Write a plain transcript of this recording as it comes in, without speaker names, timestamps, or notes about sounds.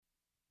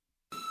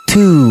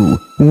2,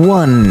 1.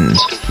 9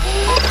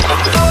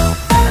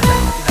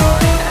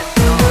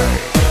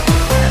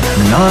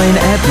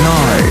 at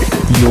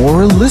 9.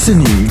 You're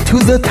listening to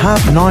the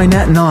Top 9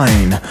 at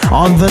 9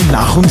 on the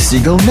Nachum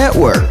Segal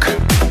Network.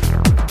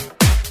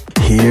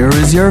 Here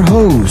is your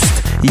host,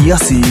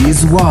 Yossi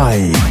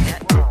Zweig.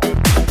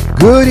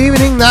 Good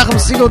evening,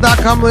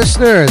 NachumSegal.com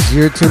listeners.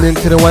 You're tuned in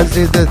to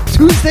the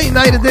Tuesday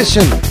night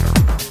edition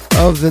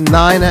of the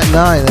 9 at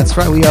 9. That's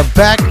right, we are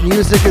back.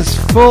 Music is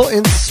full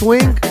in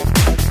swing.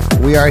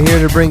 We are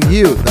here to bring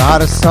you the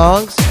hottest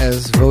songs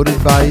as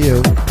voted by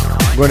you.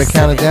 We're going to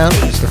count it down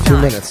in just a few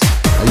minutes.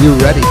 Are you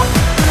ready?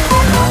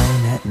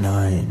 9 at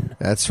 9.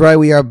 That's right,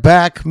 we are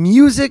back.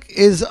 Music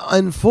is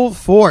in full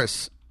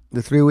force.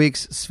 The 3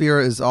 weeks sphere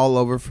is all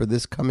over for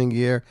this coming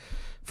year,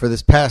 for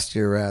this past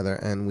year rather,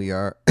 and we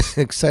are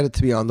excited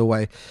to be on the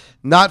way.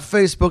 Not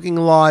Facebooking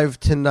live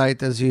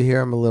tonight, as you hear.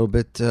 I'm a little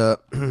bit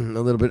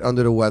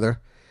under the weather,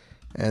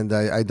 and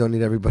I don't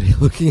need everybody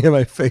looking at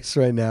my face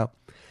right now.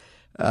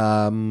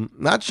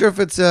 Not sure if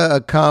it's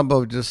a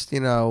combo of just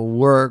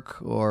work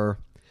or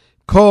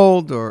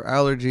cold or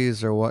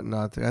allergies or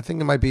whatnot. I think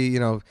it might be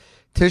Tisha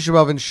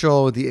B'Av and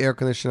Shul with the air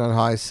conditioner on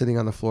high, sitting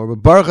on the floor. But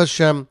Baruch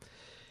Hashem,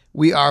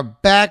 we are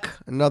back.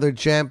 Another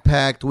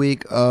jam-packed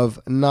week of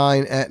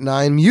 9 at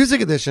 9 Music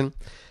Edition.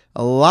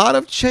 A lot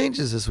of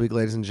changes this week,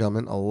 ladies and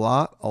gentlemen. A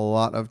lot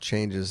of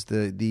changes.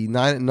 The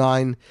 9 at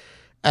 9,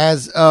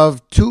 as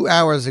of 2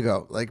 hours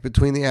ago, like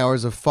between the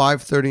hours of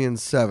 5:30 and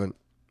 7,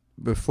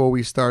 before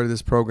we started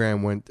this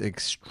program, went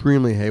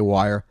extremely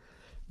haywire.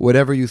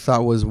 Whatever you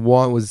thought was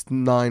 1 was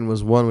 9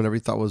 was 1. Whatever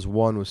you thought was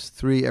 1 was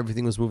 3.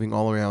 Everything was moving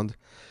all around.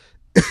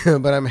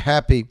 But I'm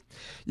happy.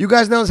 You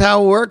guys know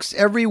how it works.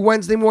 Every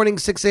Wednesday morning,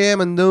 6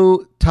 a.m., a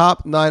new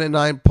Top 9 at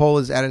 9 poll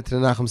is added to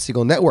the Nachum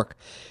Segal Network.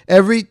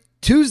 Every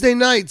Tuesday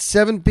night,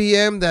 7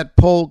 p.m., that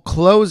poll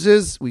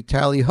closes. We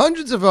tally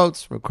hundreds of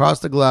votes from across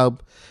the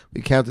globe.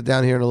 We count it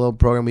down here in a little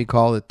program we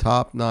call it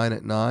Top 9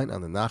 at 9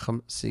 on the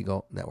Nachum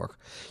Segal Network.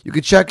 You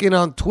can check in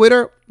on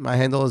Twitter. My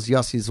handle is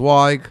Yossi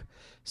Zweig.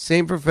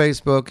 Same for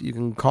Facebook. You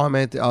can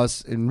comment to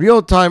us in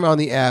real time on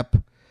the app.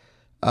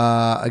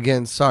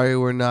 Again, sorry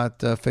we're not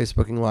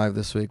Facebooking live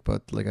this week,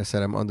 but like I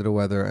said, I'm under the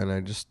weather and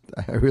I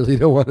really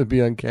don't want to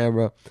be on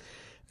camera.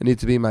 I need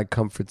to be in my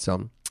comfort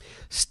zone.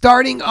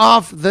 Starting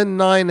off the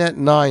 9 at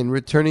 9,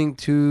 returning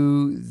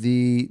to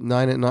the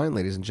 9 at 9,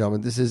 ladies and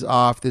gentlemen. This is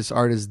off this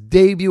artist's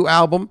debut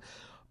album,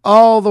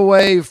 all the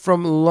way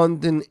from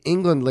London,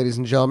 England, ladies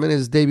and gentlemen.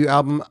 His debut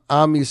album,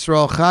 Am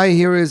Yisrael Chai.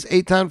 Here is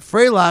Eitan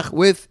Freilach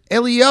with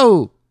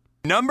Elio.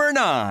 Number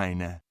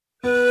 9.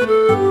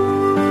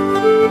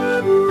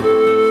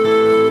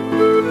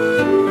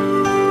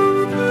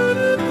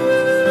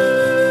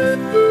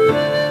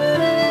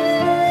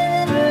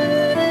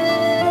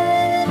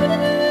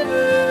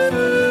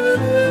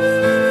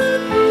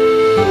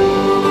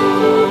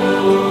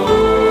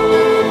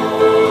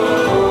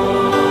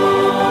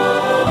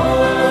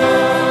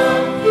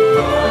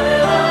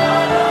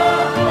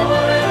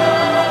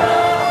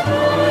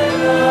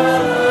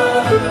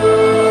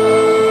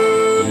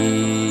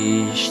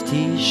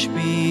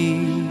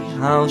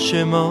 Al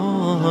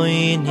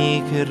Shemoi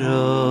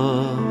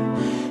Nikro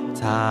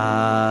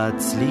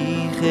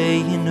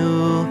Tatzlicheinu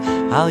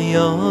Al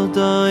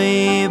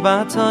Yodoi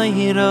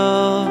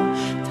Batayiro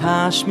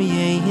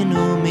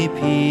Tashmiyeinu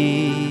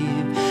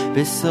Mipiv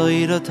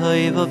Besoiro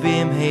Toivo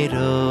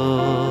Bimheiro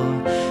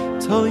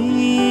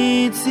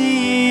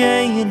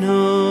Toitziyeinu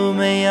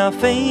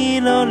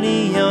Meafeino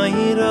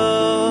Liyoiro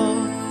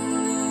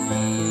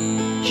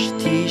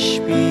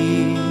Ishtishbi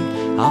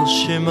Al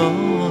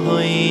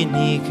Shemoi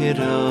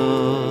Nikro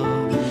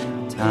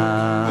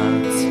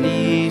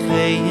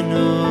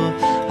Tatzlicheinu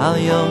Al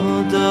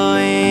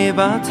Yodoi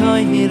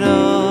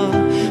Batayiro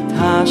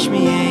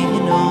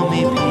Tashmiyeinu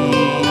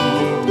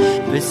Mipiv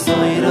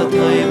Besoiro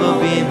Toivo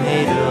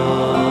Bimheiro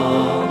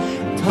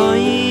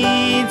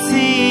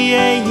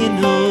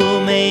Toitziyeinu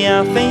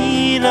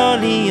Meafeino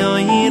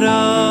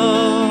Liyoiro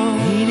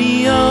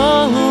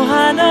Hiniyohu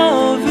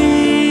Hanovi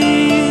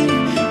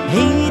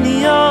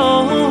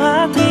Hiniyohu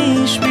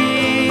Hatishbi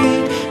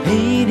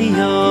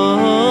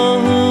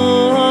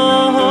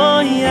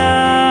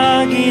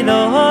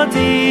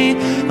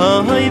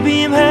Oy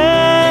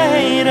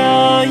bimheira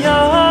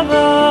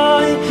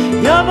yavoy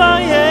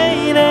yavoy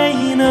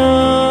eireino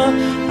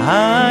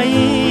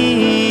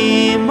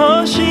Hayim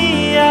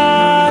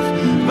Moshiach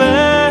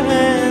ben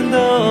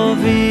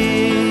David.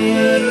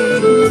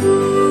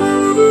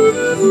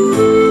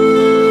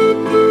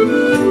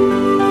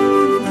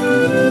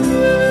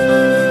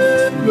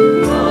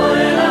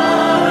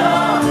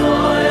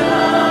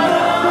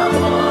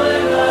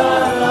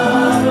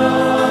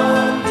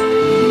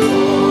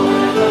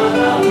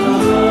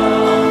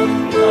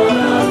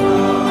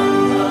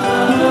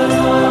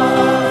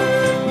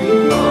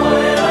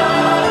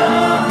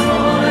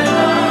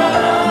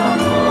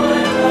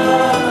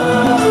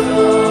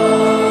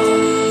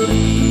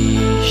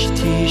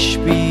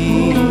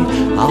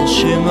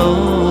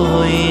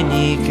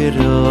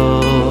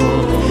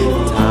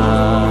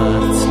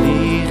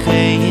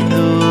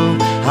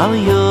 Al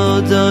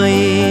Yodoi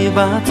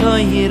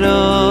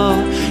batoiro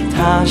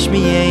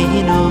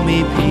tashmiyeinu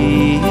mipi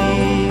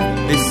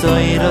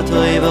besoiro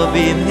toivo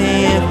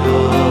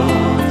bimhero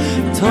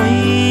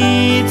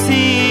toitziyeinu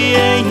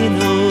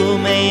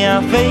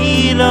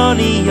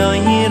me'aveiloni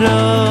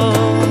yohiro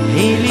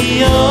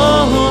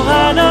Eliyahu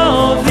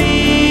hanovi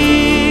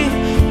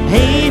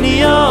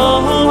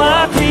Eliyahu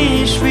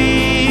hatishvi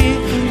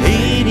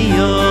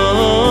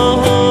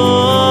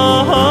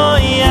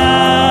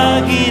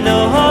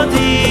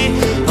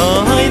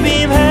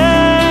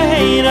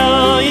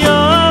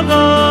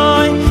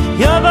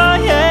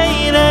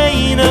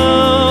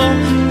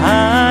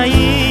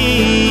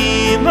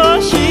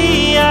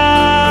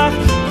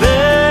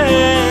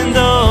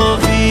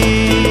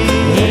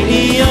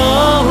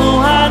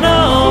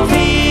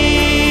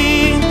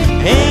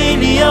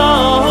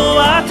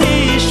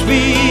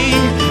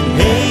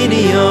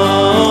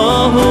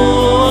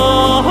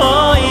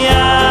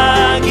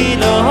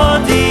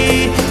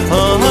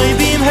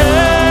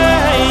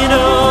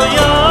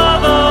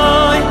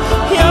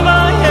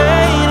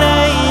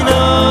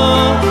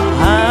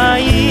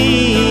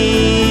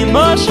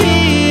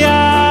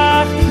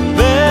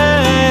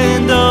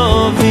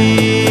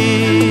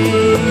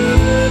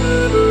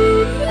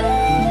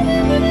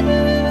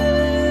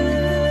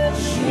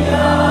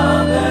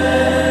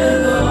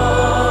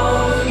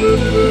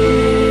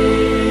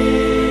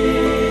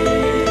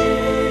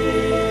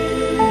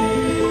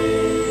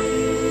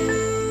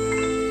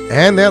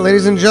And that,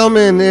 ladies and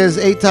gentlemen, is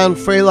Eitan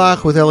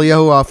Freilach with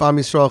Eliyahu off Am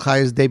Yisrael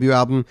Chai's debut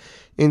album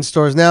in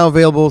stores now,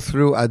 available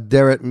through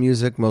Aderet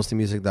Music,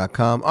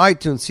 mostlymusic.com,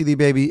 iTunes, CD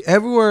Baby,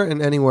 everywhere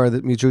and anywhere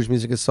that Jewish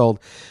music is sold.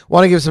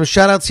 Want to give some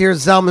shout-outs here.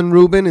 Zalman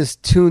Rubin is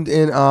tuned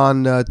in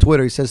on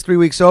Twitter. He says, 3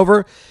 weeks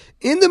over,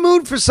 in the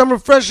mood for some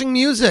refreshing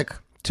music.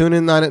 Tune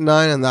in 9 at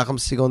 9 on Nachum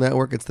Segal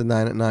Network. It's the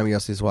 9 at 9.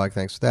 Yossi Zwag,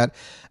 thanks for that.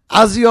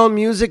 Azion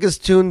Music is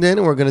tuned in,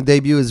 and we're going to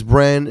debut his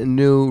brand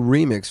new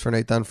remix for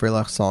Eitan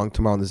Freilach's song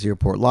tomorrow on the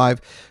Airport Live.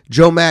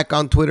 Joe Mack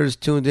on Twitter is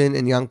tuned in,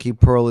 and Yankee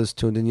Pearl is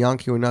tuned in.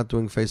 Yankee, we're not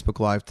doing Facebook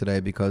Live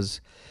today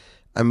because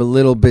I'm a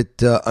little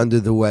bit under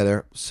the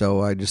weather,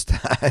 so I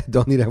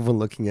don't need everyone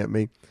looking at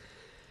me.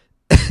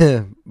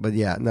 But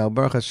yeah, no,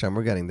 Baruch Hashem,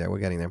 we're getting there.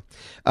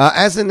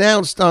 As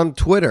announced on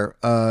Twitter,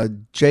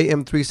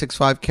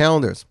 JM365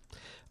 calendars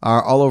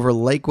are all over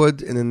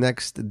Lakewood in the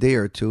next day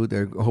or two.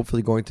 They're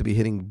hopefully going to be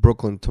hitting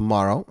Brooklyn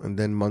tomorrow, and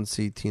then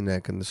Monsey,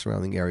 Teaneck, and the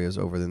surrounding areas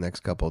over the next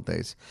couple of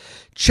days.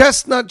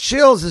 Chestnut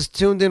Chills is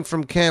tuned in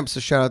from camp, so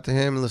shout out to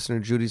him. Listener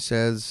Judy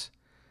says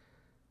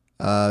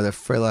that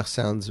Freilach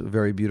sounds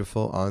very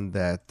beautiful on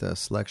that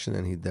selection,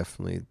 and he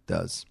definitely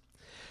does.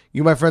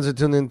 You, my friends, are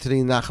tuned in to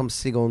the Nachum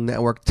Segal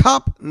Network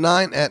Top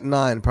 9 at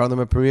 9, part of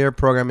the premiere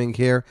programming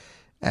here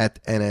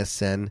at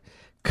NSN.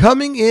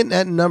 Coming in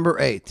at number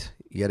 8.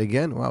 Yet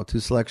again, wow, 2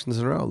 selections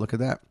in a row. Look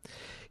at that.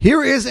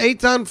 Here is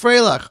Eitan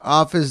Freilach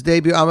off his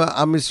debut Am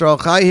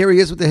Yisrael Chai. Here he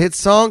is with the hit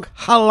song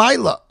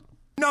Halayla.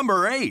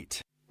 Number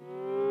 8.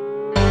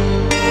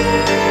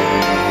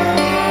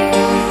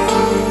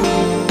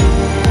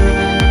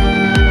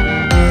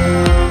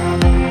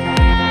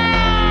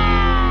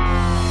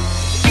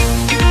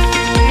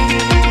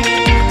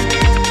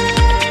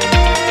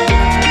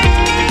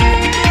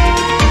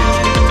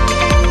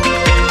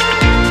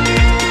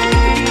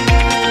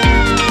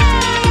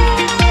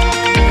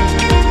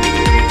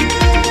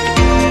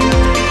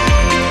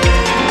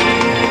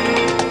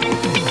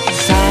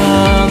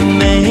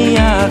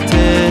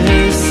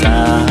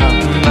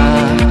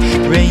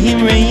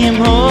 Reim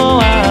ho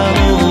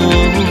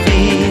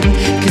ahuvim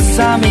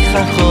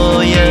Kisamichacho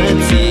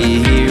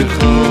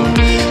yetzircho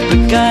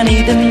Begani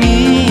den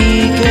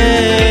mikedem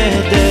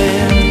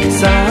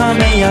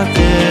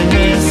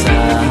Sameyateh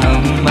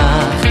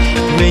samach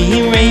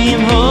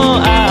Reim ho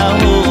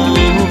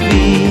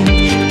ahuvim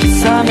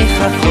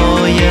Kisamichacho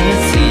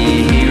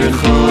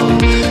yetzircho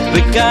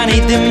Begani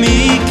den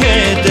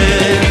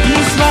mikedem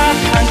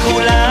Nismach an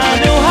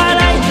kulanu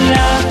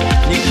halayla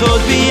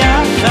Nichod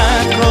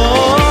biyachad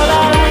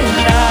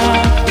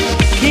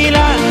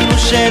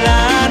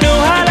שלנו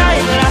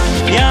הלילה,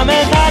 ים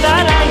אחד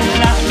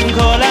הלילה,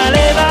 כל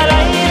הלב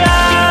הלילה,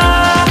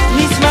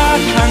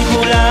 נשמח כאן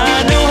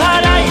כולנו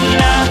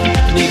הלילה,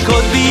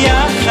 נרקוד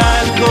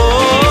ביחד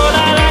כל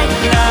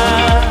הלילה,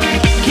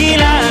 כי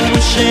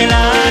לנו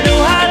שלנו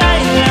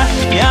הלילה,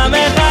 ים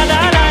אחד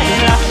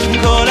הלילה,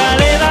 כל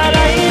הלב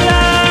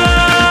הלילה.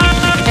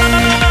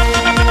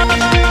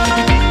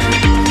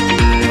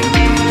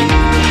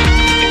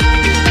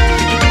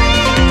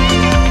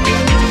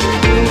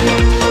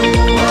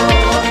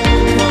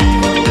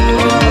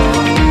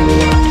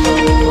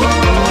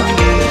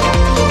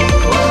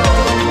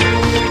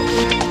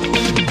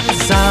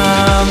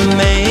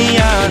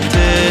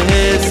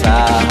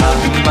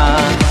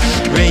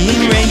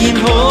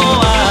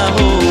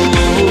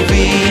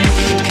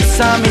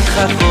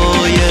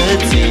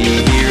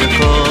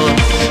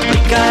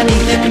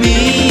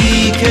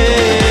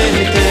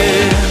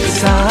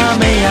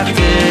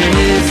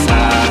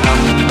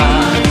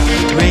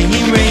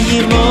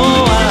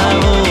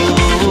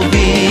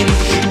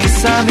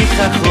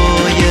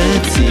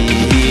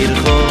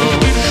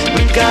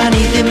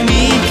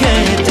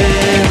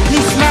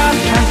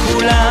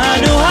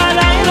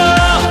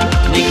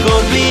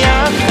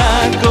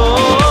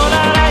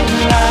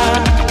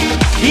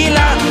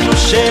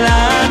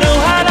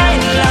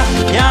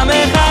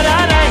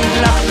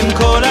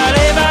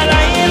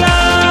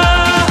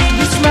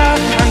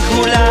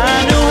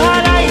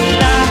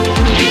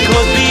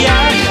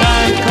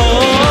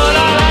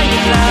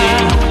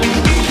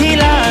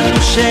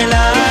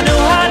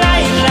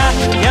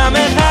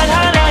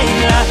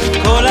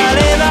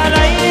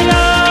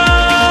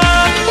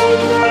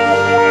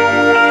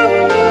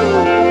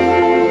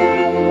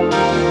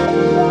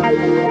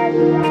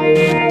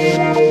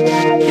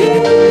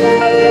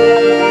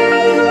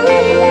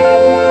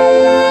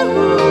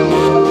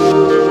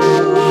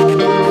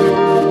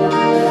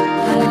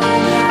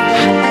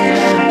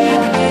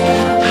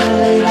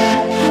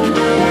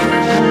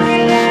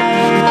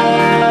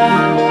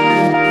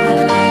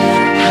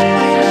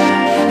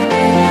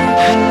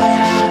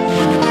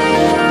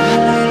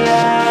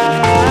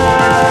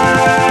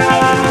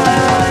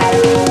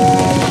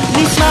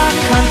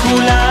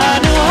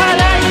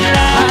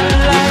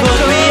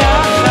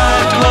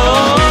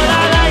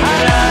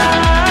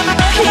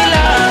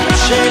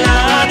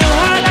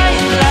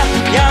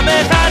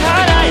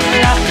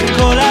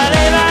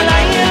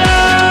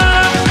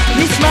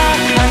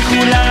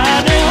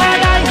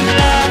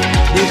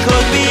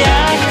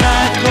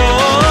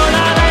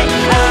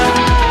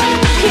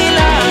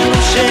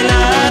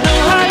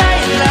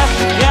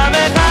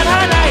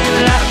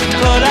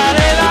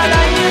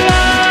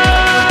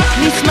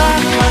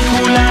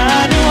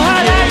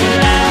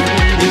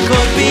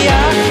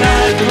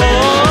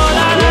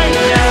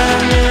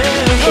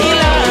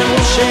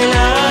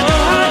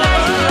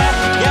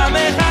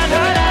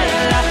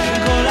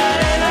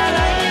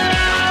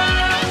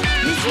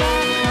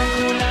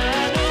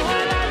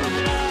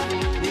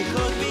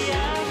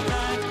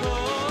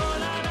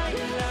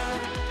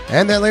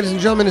 And that, ladies and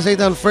gentlemen, is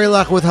Eitan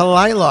Freilach with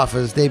Halayla off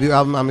his debut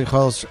album, Am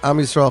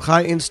Yisrael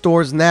Chai, in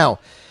stores now.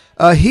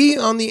 He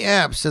on the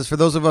app says, for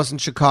those of us in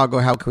Chicago,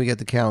 how can we get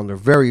the calendar?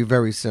 Very,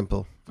 very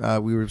simple.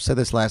 We said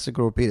this last week,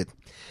 we'll repeat it.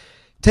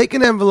 Take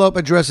an envelope,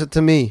 address it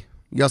to me,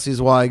 Yossi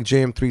Zweig,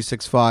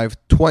 JM365,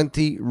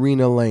 20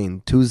 Rena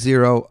Lane, 20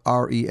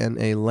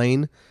 RENA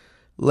Lane,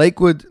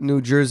 Lakewood, New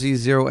Jersey,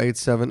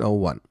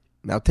 08701.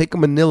 Now take a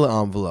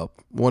manila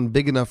envelope, one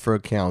big enough for a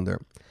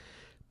calendar.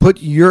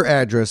 Put your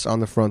address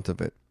on the front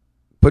of it.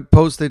 Put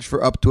postage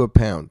for up to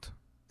 £1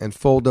 and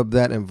fold up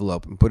that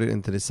envelope and put it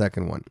into the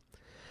second one.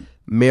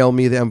 Mail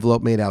me the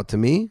envelope made out to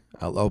me.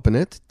 I'll open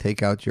it,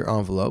 take out your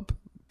envelope,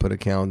 put a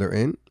calendar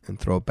in, and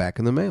throw it back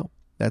in the mail.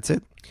 That's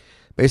it.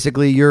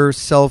 Basically, you're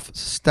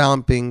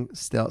self-stamping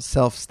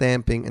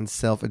and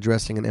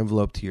self-addressing an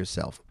envelope to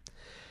yourself.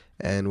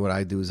 And what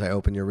I do is I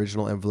open your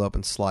original envelope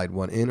and slide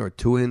one in or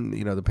two in.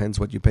 Depends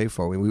what you pay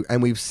for.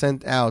 We've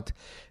sent out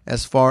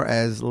as far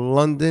as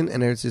London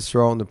and Eretz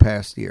Yisrael in the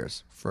past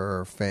years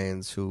for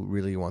fans who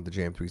really want the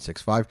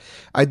JM365.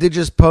 I did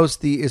just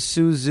post the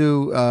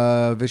Isuzu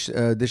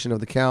edition of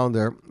the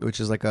calendar, which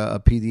is like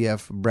a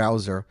PDF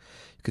browser.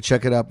 You can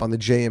check it up on the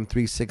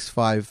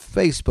JM365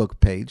 Facebook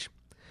page.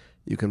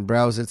 You can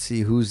browse it,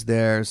 see who's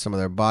there, some of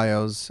their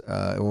bios.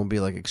 It won't be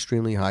like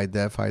extremely high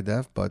def,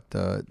 but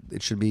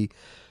it should be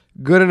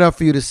good enough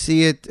for you to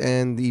see it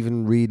and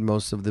even read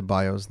most of the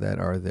bios that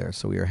are there.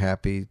 So we are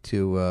happy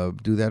to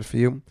do that for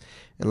you.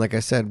 And like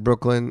I said,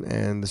 Brooklyn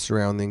and the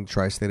surrounding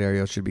tri-state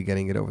area should be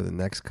getting it over the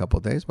next couple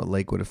of days, but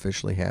Lakewood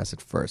officially has it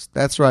first.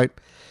 That's right.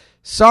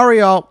 Sorry,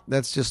 y'all.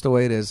 That's just the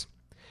way it is.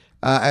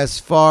 As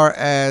far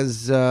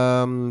as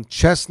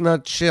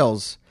Chestnut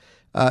Chills,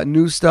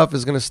 new stuff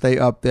is going to stay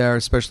up there,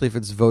 especially if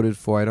it's voted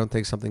for. I don't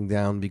take something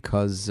down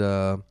because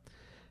it's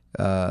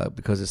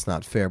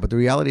not fair. But the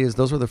reality is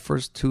those were the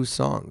first two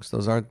songs.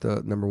 Those aren't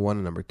the number 1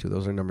 and number 2.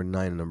 Those are number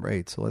 9 and number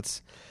 8. So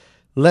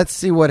let's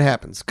see what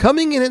happens.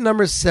 Coming in at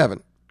number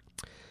 7,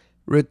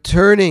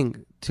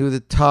 returning to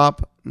the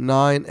top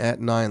 9 at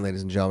 9,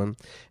 ladies and gentlemen.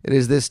 It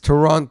is this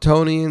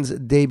Torontonian's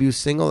debut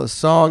single, a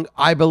song,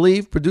 I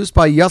believe, produced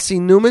by Yossi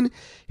Newman.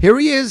 Here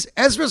he is,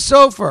 Ezra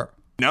Sofer.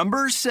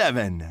 Number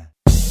 7.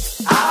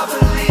 I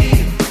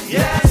believe,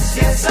 yes,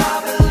 yes,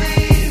 I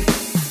believe.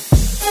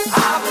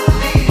 I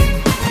believe,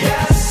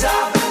 yes,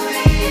 I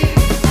believe.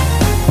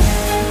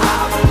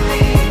 I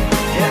believe,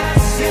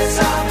 yes, yes,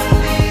 I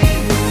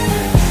believe.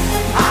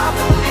 I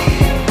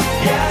believe,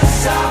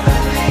 yes, I believe.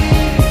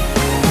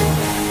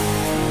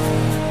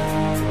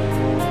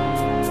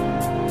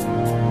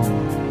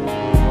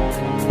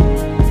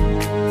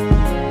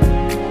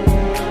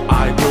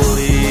 I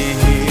believe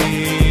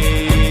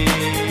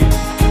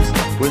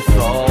with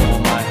all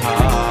my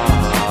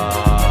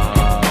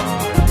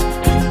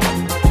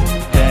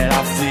that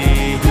I'll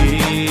see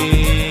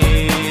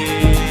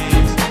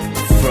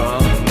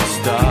from the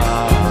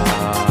start.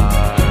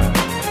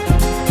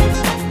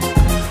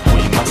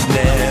 We must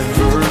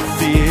never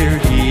fear,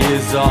 he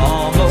is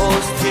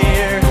almost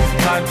here.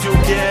 Time to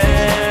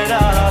get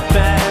up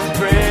and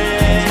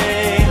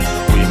pray.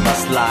 We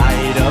must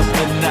light up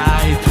the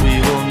night, we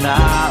will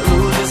not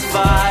lose this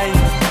fight.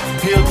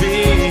 He'll be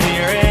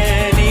here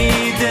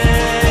any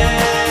day.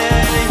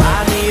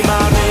 Ani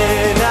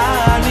Mamin,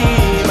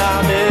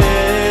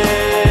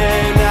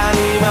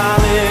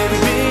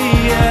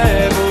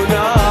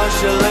 B'Emunah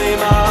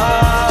Shalema,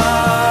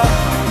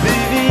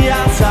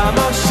 B'Viat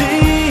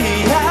HaMoshiach.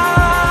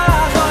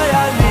 Oy,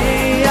 Ani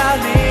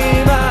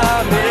Mamin,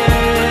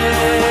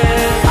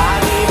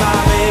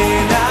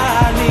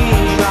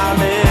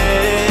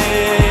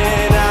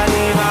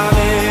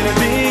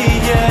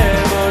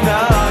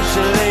 B'Emunah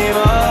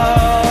Shalema,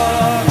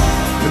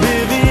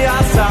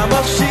 B'Viat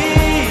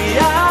HaMoshiach.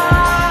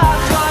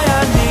 Oy,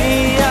 Ani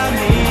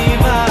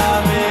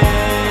Mamin.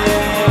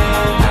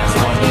 As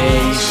one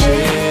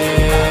nation,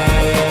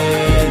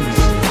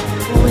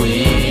 we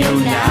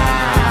unite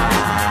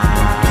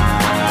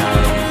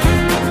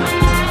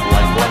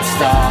like one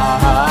star,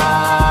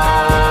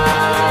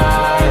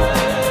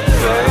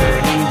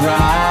 burning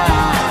bright.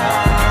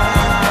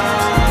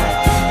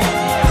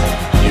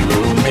 You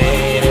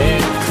made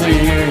it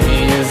clear he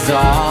is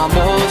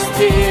almost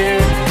here.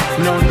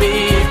 No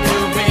need to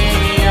be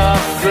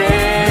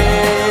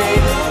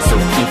afraid. So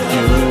keep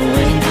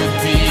doing good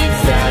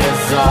deeds, that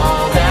is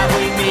all that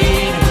we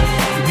need.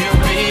 He'll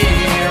be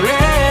here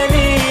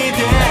any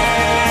day.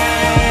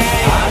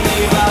 Ani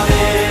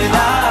Mamin,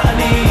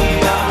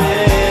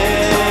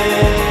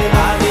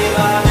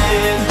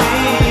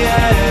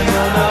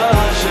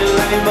 B'Emunah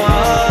Shalema,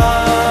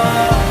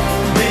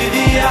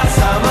 B'Viat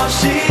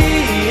HaMoshiach.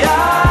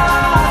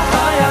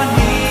 Oy,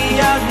 Ani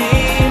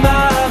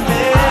Mamin,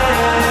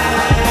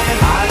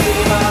 Ani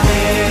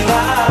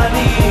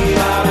Mamin,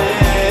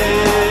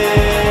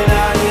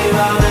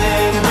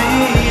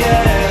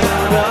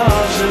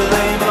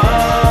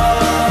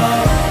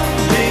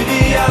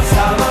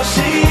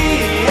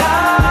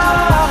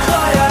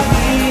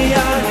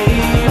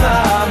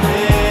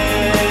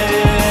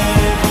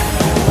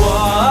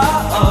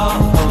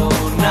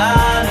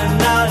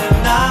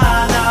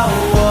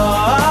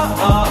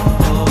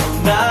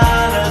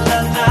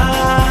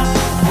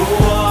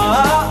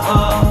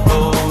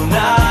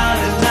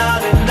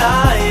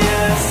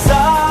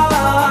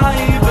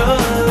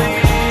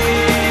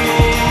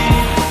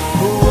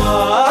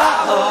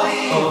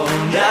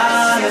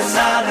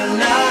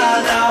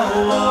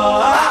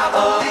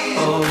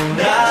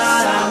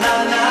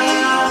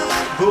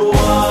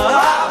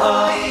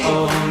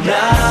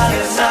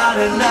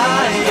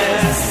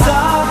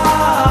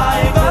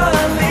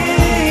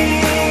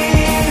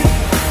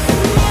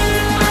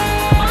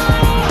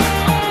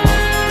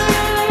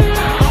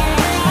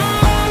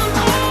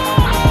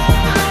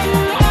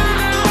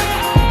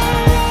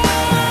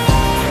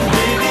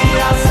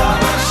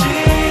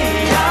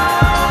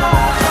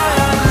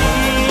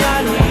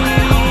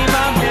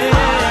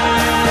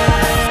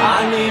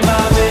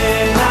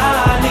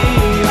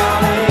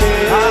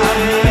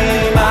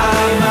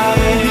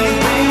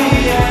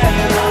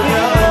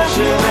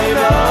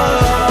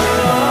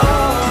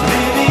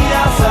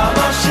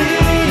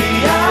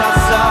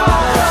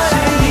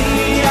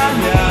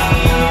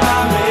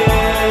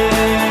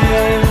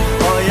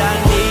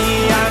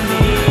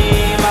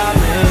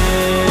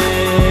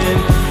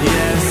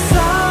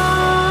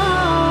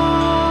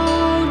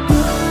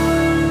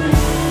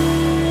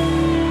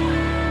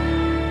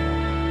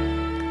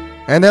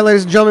 And that,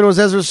 ladies and gentlemen, was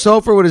Ezra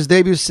Sofer with his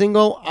debut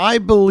single, I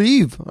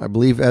Believe. I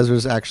believe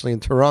Ezra's actually in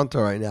Toronto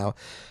right now.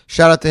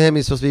 Shout out to him.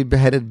 He's supposed to be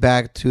headed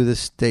back to the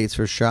States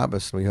for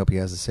Shabbos, and we hope he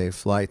has a safe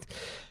flight.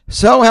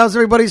 So, how's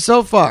everybody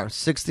so far?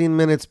 16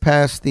 minutes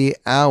past the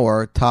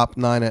hour, top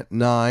 9 at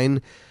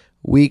 9.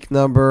 Week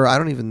number, I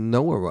don't even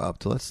know where we're up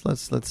to. Let's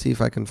see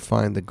if I can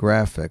find the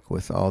graphic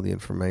with all the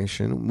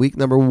information. Week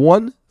number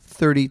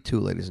 132,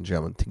 ladies and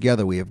gentlemen.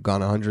 Together we have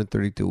gone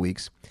 132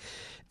 weeks.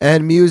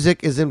 And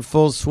music is in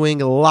full swing.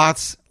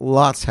 Lots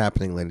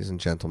happening, ladies and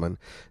gentlemen.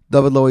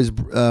 David Lowey's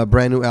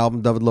brand new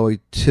album, David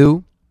Lowy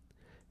 2,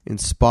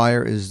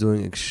 Inspire, is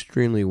doing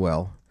extremely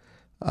well.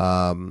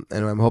 And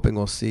I'm hoping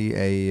we'll see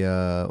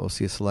a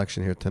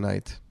selection here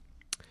tonight.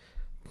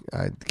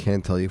 I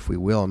can't tell you if we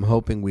will. I'm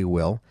hoping we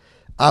will.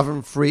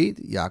 Avram Fried,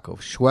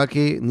 Yaakov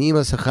Shweki,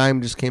 Nima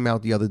Sachaim just came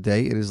out the other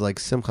day. It is like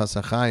Simcha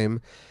Sachaim,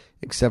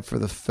 except for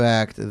the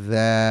fact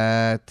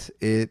that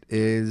it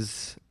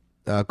is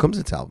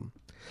Kumsit's album.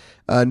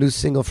 A new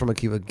single from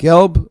Akiva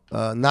Gelb,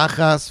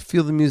 Nachas,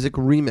 Feel the Music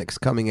remix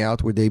coming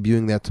out. We're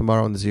debuting that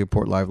tomorrow on the Z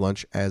Report Live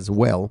Lunch as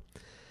well.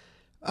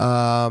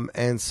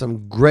 And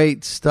some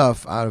great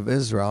stuff out of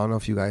Israel. I don't know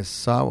if you guys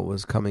saw what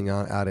was coming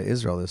out of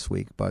Israel this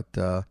week, but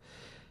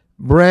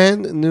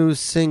brand new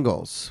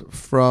singles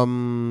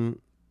from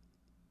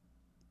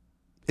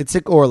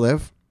Itzik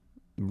Orlev,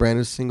 brand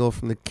new single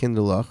from the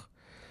Kinderlach,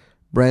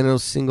 brand new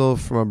single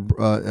from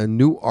a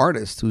new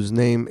artist whose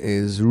name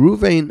is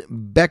Ruvain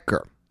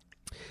Becker.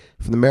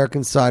 From the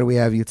American side, we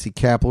have Yitzi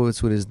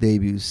Kaplowitz with his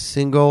debut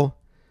single,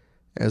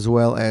 as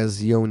well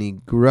as Yoni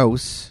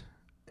Gross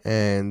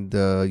and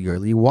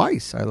Yerli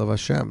Weiss, I Love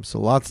Hashem.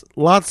 So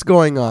lots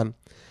going on.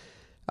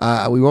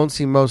 We won't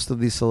see most of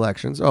these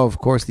selections. Oh, of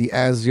course, the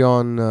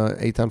Azyon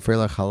Eitan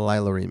Freilach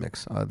Halayla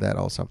remix. That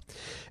also.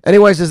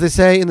 Anyways, as they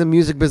say in the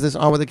music business,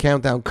 on with the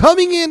countdown.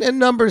 Coming in at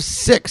number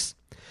 6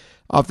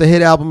 off the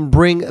hit album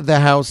Bring the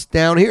House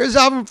Down. Here's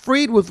Avram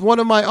Fried with one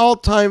of my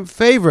all-time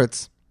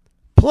favorites,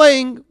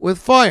 Playing with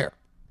Fire.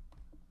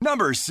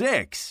 Number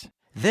 6.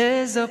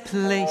 There's a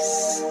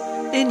place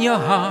in your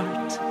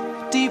heart,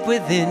 deep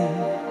within,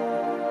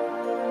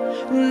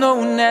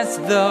 known as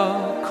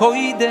the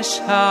Kodesh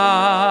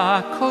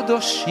HaKodoshim.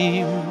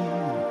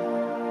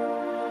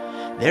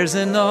 There's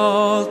an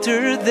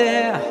altar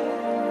there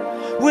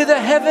with a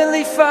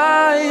heavenly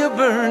fire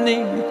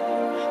burning.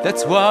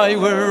 That's why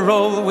we're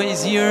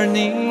always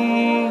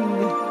yearning.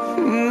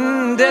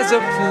 There's a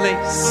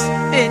place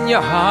in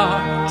your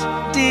heart,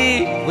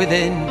 deep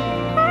within,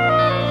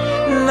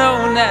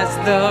 known as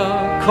the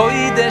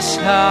Kodesh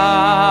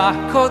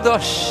HaKodoshim.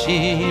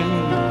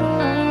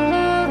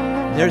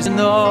 There's an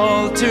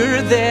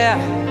altar there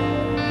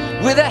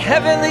with a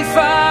heavenly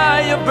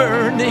fire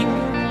burning.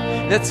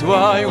 That's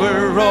why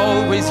we're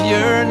always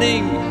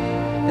yearning.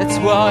 That's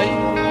why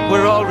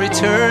we're all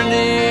returning.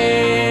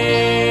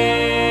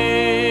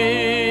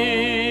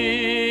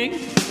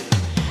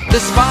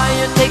 This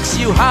fire takes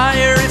you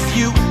higher if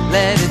you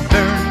let it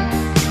burn.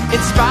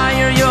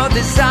 Inspire your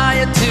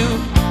desire to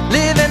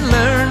live and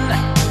learn.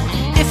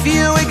 If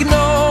you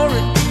ignore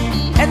it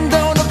and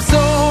don't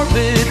absorb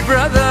it,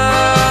 brother,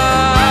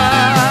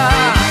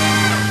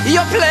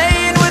 you're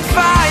playing with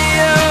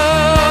fire,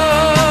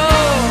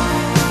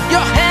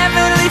 your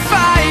heavenly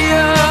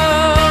fire.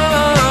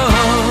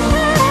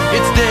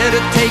 It's there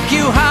to take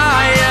you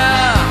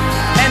higher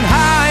and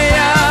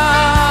higher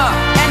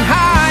and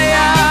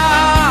higher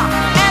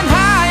and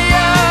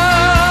higher.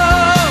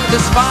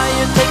 This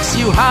fire takes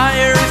you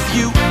higher if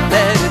you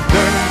let it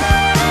burn.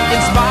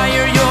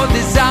 Inspire your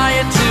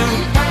desire to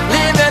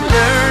live and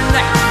learn.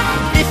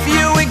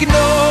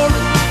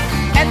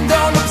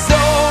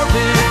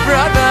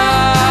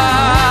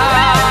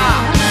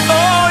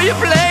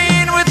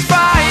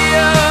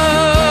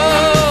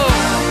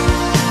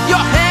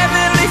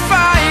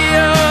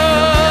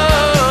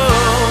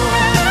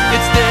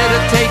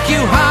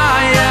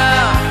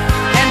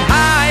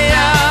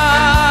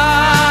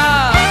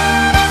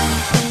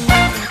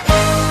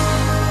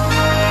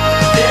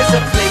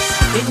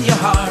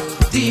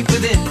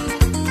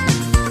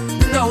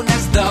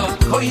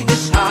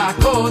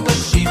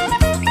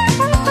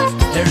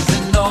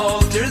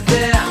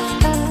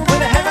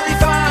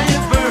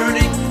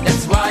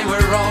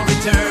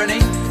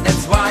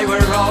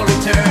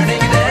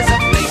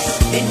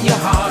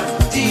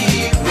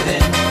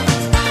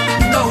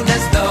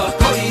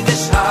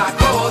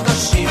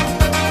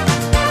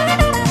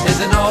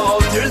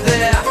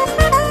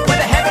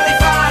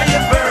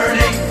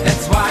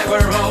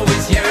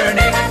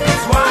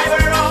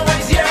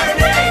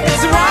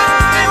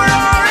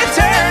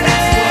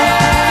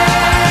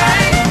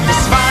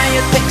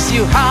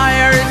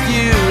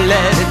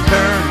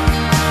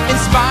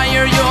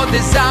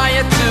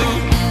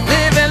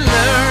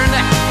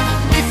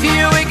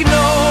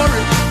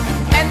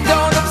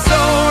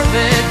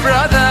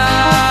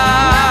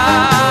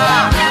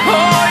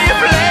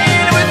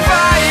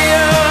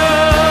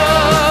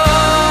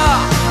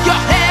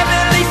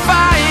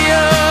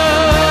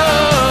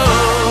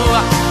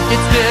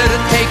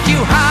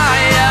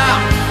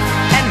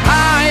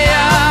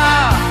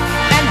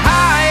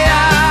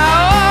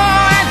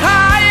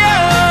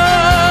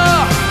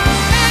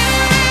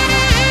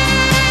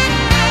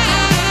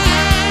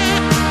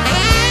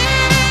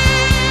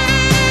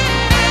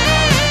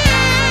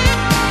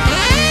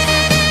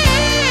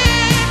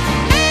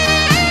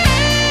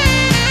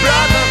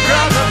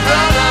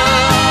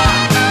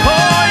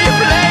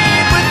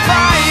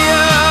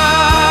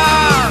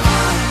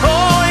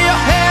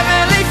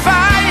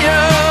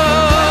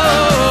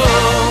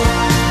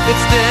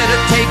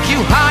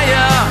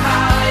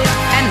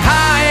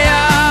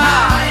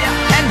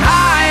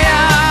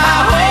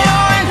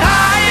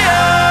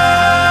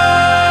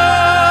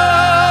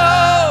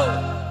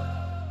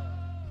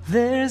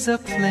 There's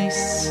a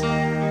place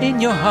in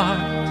your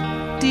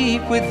heart,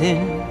 deep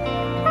within,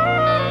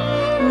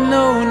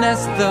 known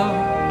as the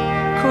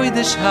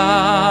Kodesh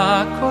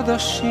HaKodashim.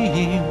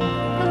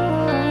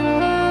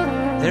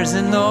 There's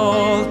an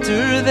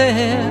altar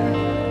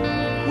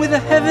there with a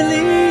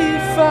heavenly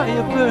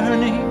fire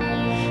burning.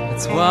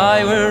 That's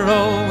why we're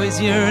always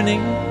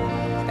yearning.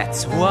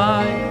 That's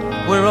why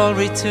we're all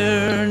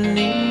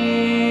returning.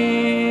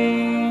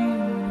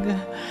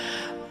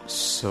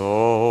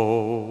 So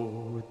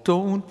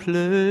don't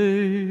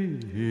play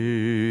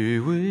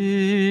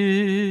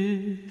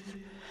with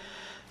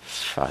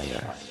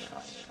fire.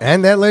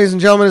 And that, ladies and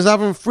gentlemen, is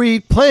Avram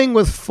Fried playing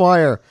with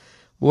fire.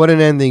 What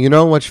an ending. You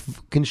know how much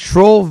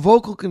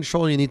vocal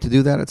control you need to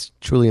do that? It's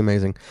truly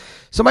amazing.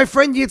 So my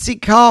friend Yitzi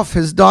Koff,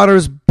 his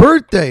daughter's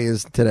birthday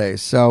is today.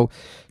 So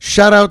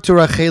shout out to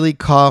Racheli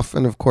Koff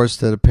and, of course,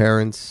 to the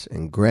parents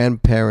and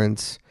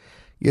grandparents.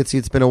 Yitzi,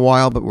 it's been a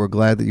while, but we're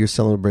glad that you're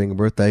celebrating a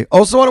birthday.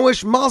 Also want to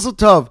wish Mazel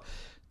Tov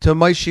to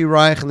Maishi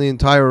Reich and the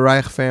entire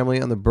Reich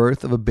family on the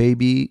birth of a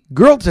baby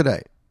girl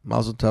today.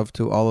 Mazel Tov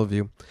to all of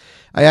you.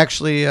 I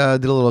actually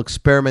did a little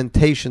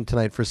experimentation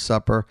tonight for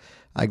supper.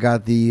 I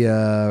got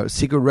the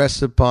secret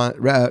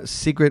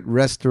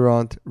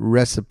restaurant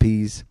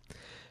recipes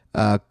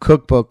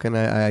cookbook, and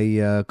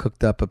I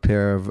cooked up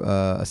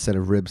a set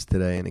of ribs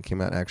today, and it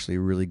came out actually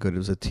really good. It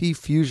was a tea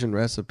fusion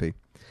recipe.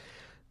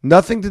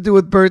 Nothing to do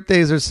with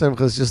birthdays or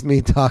simchas, just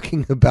me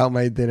talking about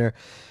my dinner.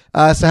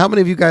 So how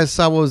many of you guys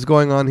saw what was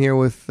going on here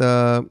with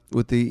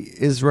the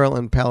Israel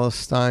and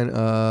Palestine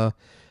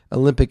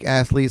Olympic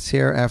athletes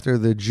here after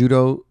the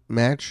judo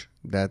match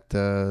that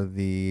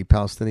the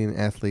Palestinian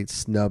athlete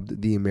snubbed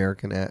the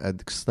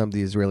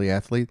Israeli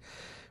athlete?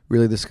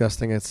 Really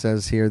disgusting. It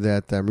says here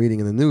that I'm reading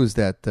in the news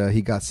that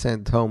he got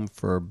sent home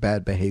for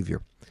bad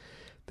behavior.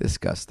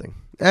 Disgusting.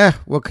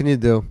 What can you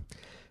do?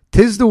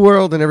 'Tis the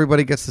world, and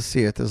everybody gets to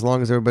see it. As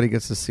long as everybody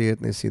gets to see it,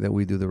 and they see that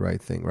we do the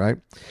right thing, right?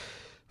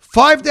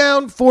 5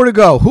 down, 4 to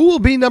go. Who will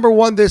be number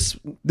one this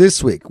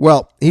week?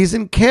 Well, he's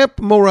in Camp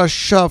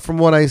Morasha from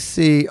what I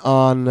see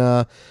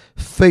on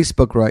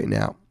Facebook right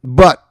now.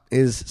 But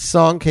his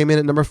song came in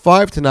at number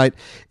 5 tonight.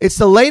 It's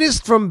the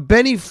latest from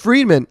Benny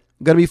Friedman.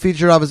 Going to be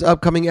featured off his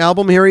upcoming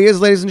album. Here he is,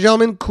 ladies and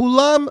gentlemen,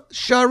 Kulam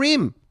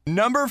Sharim.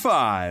 Number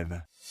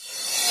 5.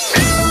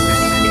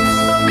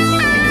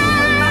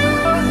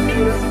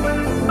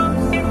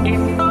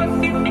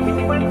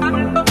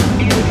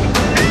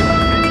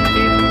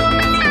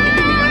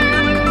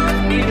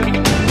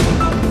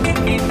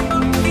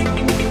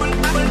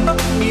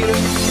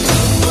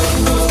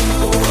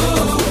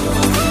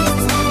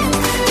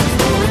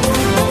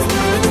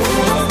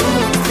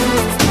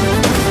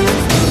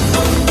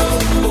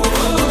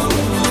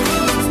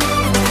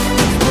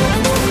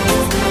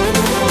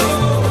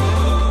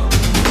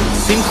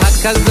 שמחה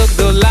כזו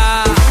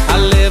גדולה,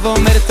 הלב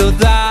אומר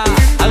תודה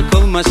על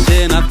כל מה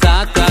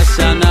שנתת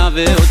שנה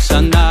ועוד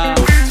שנה.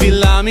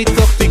 תפילה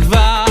מתוך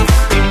תקווה,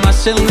 אמא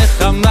של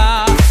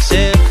נחמה,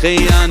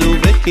 שהחיינו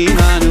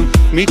וקיימנו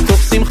מתוך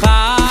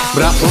שמחה.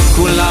 ברכות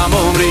כולם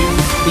אומרים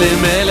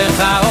למלך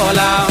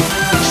העולם,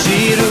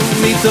 שירו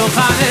מתוך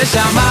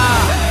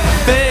הנשמה,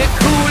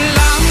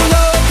 וכולם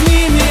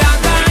נותנים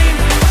ידיים,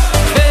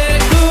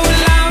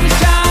 וכולם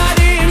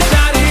שרים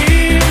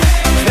שרים,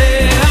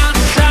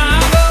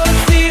 ועכשיו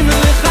עושים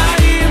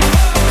לחיים,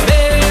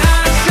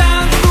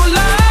 ועכשיו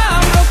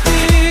כולם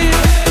רוקדים,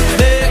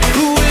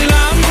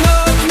 וכולם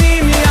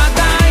נותנים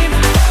ידיים,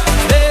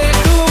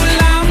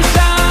 וכולם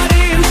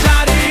שרים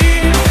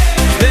שרים,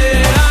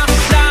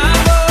 ועכשיו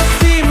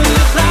עושים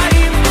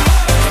לחיים,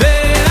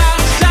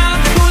 ועכשיו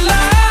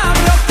כולם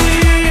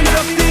רוקדים,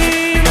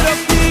 רוקדים,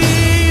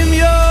 רוקדים,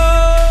 יו.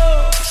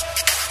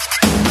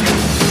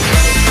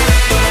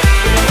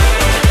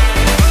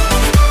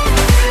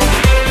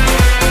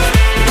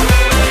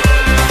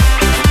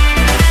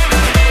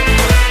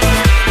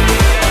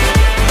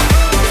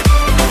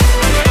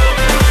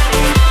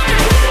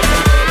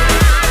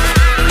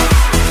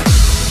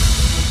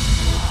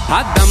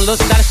 אדם לא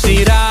שר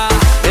שירה,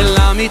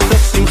 אלא מתוך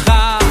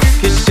שמחה,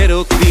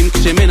 כשרוקדים,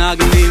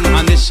 כשמנגנים,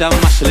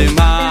 הנשמה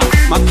שלמה.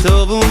 מה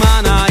טוב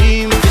ומה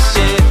נעים,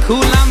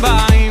 כשכולם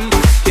באים,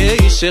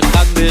 כאיש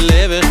אחד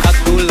בלב אחד,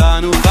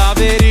 כולנו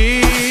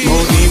חברים.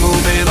 מודים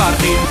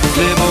ומברכים,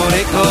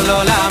 לבורא כל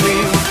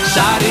עולמים,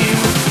 שרים,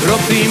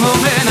 רוקדים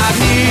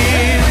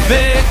ומנגנים,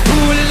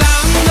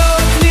 וכולם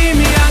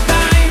נותנים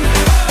ידיים,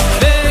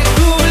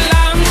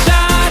 וכולם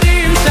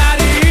שרים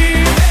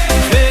שרים,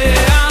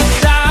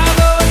 ועכשיו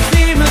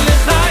עושים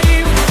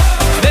לחיים,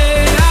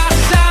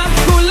 ועכשיו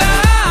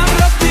כולם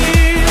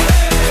רוקדים,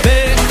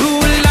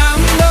 וכולם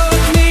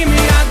נותנים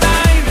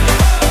ידיים,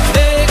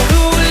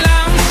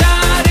 וכולם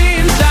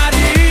שרים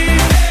שרים,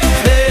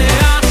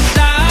 ועכשיו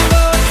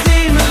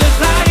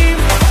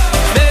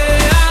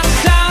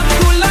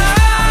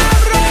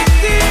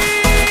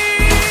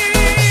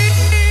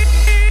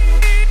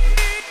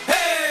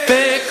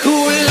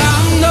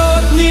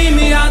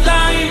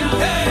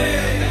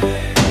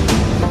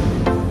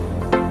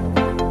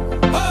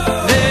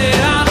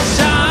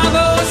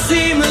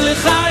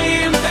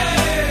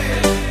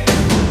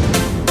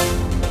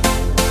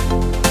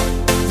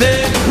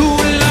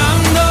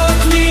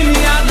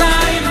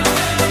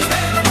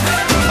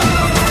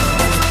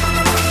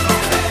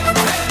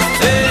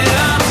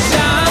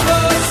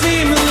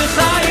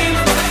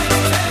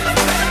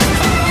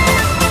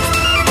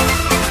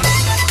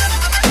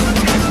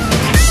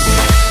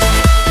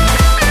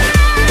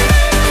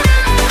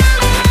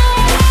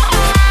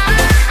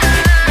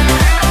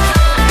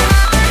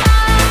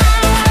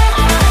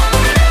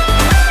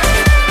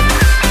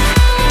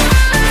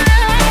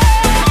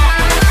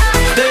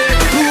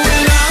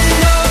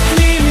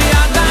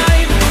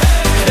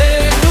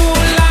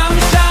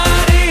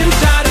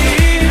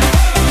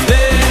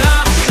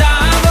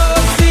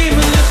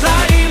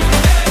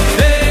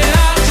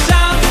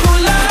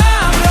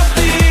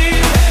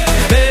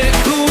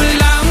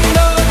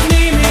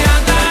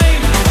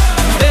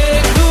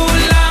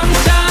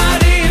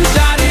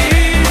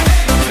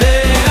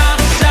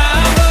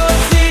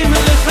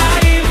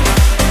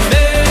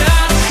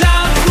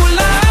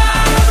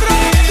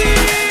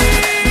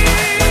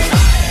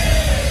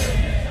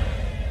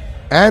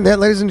And that,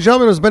 ladies and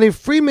gentlemen, was Benny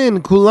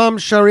Freeman. Kulam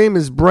Sharim,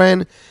 his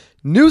brand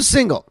new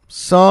single.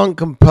 Song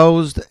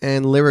composed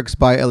and lyrics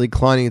by Eli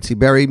Klein and Yitzi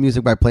Berry.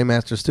 Music by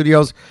Playmaster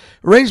Studios.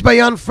 Arranged by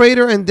Jan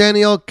Frater and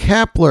Daniel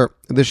Kapler.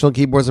 Additional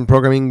keyboards and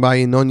programming by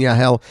Inon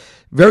Yahel.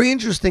 Very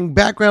interesting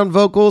background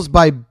vocals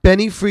by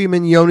Benny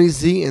Freeman, Yoni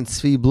Z, and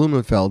Zvi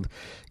Blumenfeld.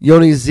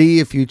 Yoni Z,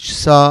 if you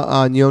saw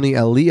on Yoni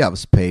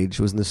Eliev's page,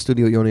 was in the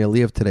studio at Yoni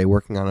Eliev today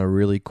working on a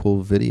really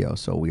cool video.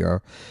 So we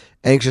are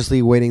anxiously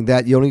awaiting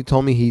that. Yoni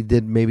told me he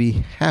did maybe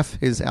half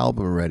his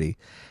album already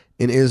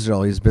in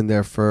Israel. He's been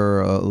there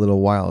for a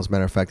little while. As a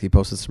matter of fact, he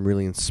posted some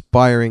really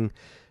inspiring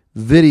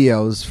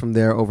videos from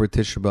there over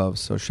Tisha B'Av.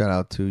 So shout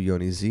out to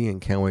Yoni Z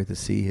and can't wait to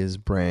see his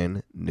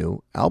brand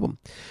new album.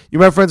 You,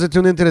 my friends, are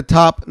tuned into the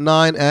Top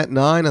 9 at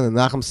 9 on the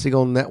Nachum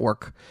Segal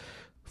Network.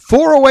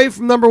 4 away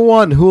from number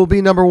 1. Who will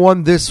be number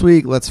 1 this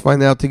week? Let's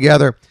find out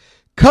together.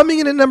 Coming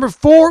in at number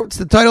 4, it's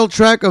the title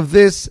track of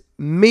this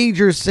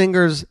major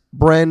singer's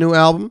brand new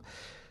album.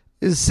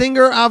 Is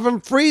singer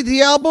Avram Fried,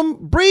 the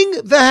album Bring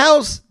the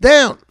House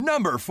Down.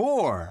 Number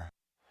 4.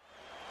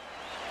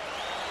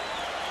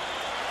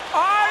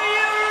 Are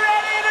you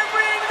ready to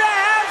bring the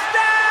house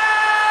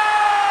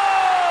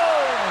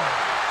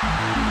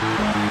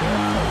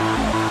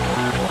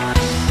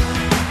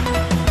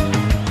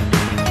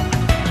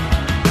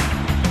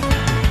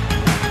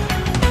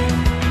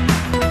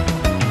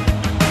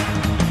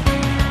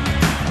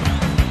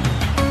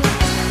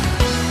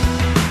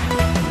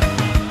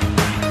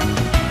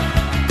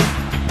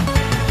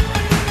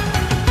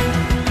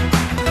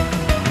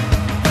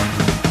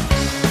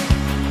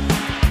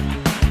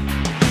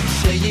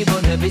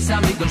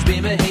Amigos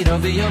be me hero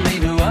be yo me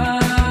no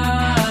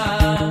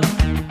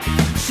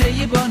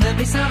She bonne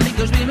bis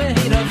amigos be me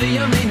hero be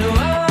yo me no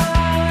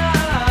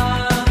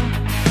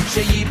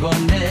She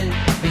bonne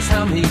bis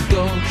amigos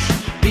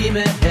be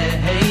me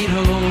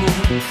hero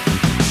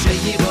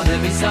She bonne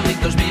bis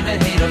amigos be me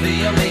hero be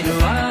yo me no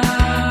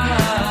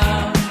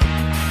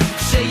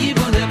She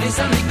bonne bis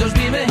amigos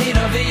be me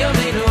hero be yo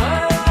me no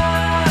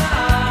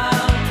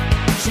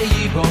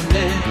She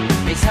bonne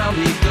bis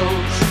amigos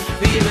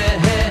be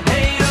me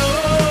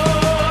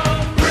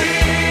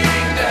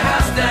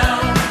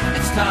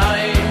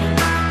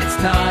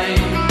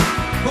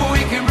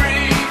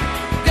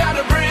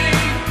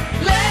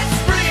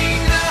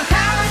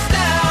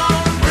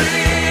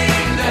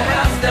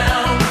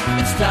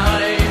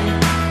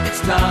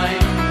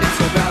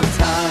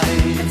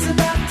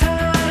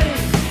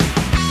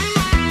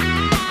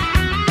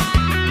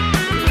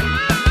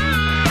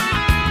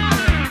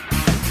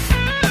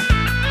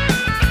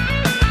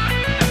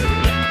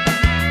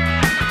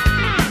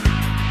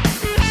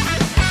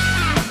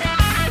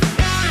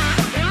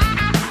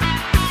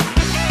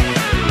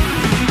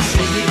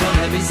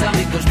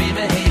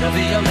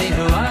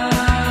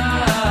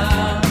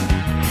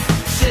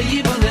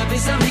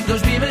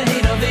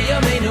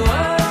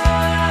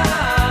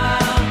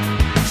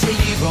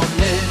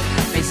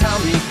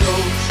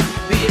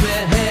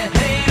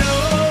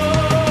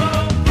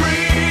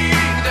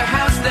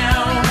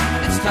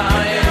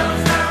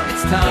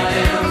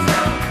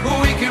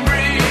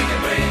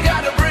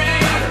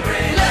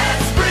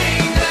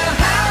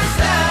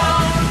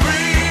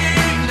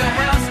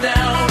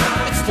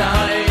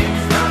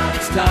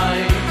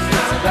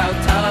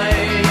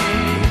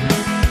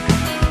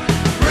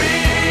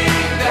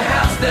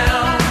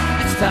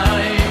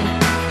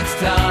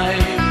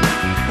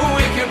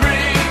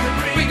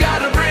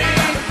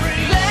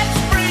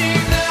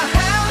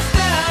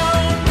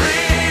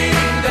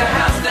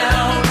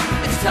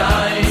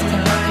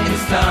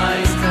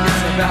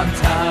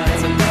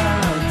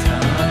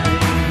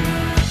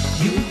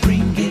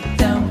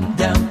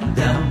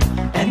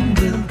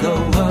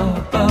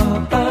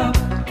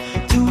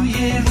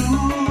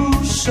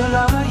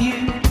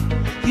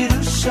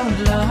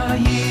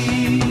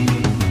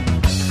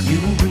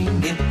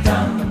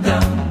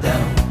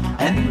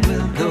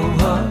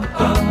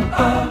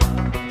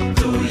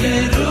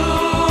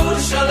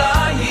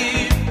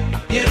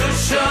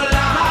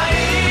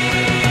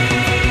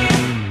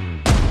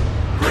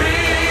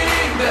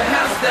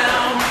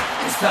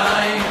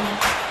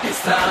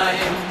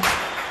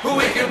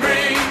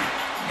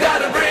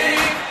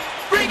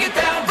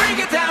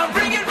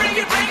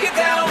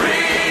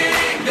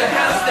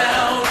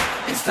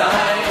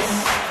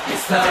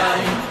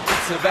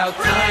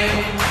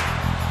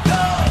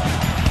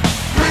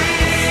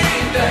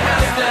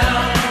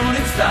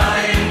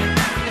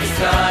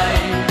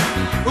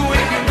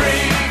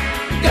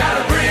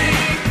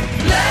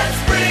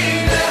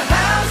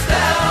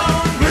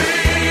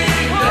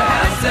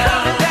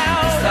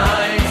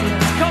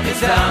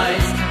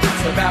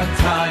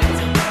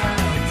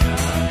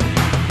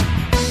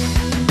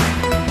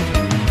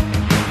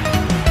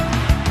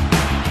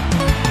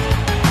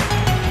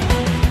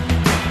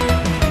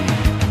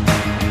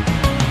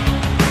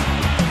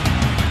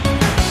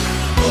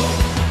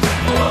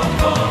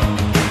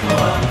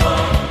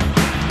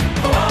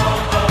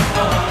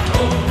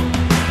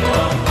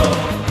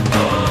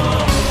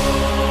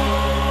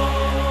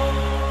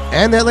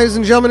And that, ladies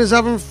and gentlemen, is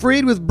Avram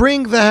Fried with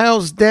Bring the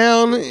House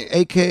Down,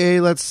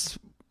 a.k.a.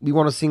 we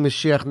want to sing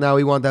Mashiach now.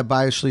 We want that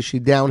Bayis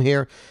Shlishi down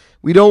here.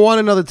 We don't want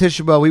another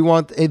Tisha B'Av. We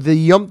want the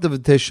Yom Tov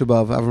Tisha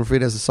B'Av. Avram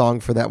Fried has a song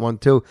for that one,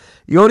 too.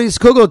 Yonis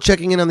Kugel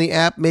checking in on the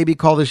app. Maybe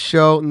call the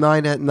show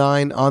 9 at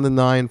 9 on the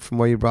 9 from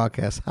where you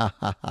broadcast. Ha,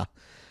 ha, ha.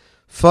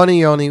 Funny,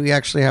 Yoni. We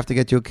actually have to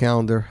get you a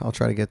calendar. I'll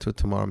try to get to it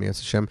tomorrow, Mi'ez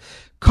Hashem.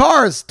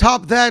 Cars,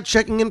 top that,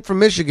 checking in from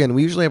Michigan.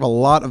 We usually have a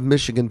lot of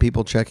Michigan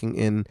people checking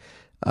in.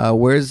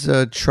 Where's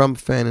Trump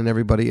fan and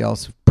everybody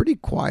else? Pretty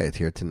quiet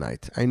here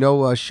tonight. I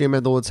know Shem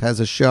Edowitz has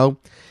a show.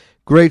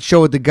 Great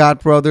show with the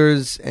Gott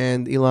brothers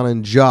and Elon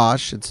and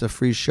Josh. It's a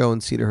free show in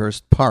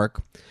Cedarhurst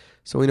Park.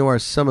 So we know where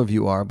some of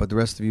you are, but the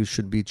rest of you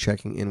should be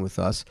checking in with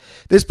us.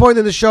 This point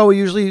in the show, we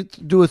usually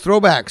do a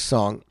throwback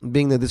song.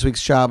 Being that this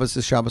week's Shabbos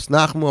is Shabbos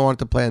Nachmu, I wanted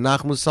to play a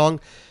Nachmu song.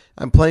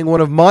 I'm playing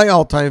one of my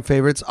all-time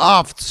favorites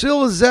off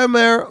Tzil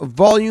Zemer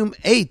Volume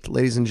 8,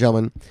 ladies and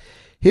gentlemen.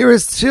 Here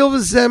is Tzil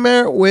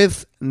Zemer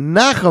with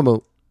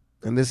Nachamu.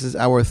 And this is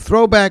our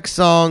throwback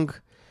song,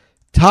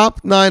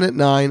 Top 9 at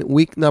 9,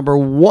 week number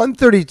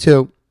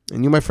 132.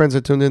 And you, my friends,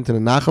 are tuned into the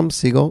Nachum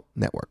Segal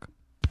Network.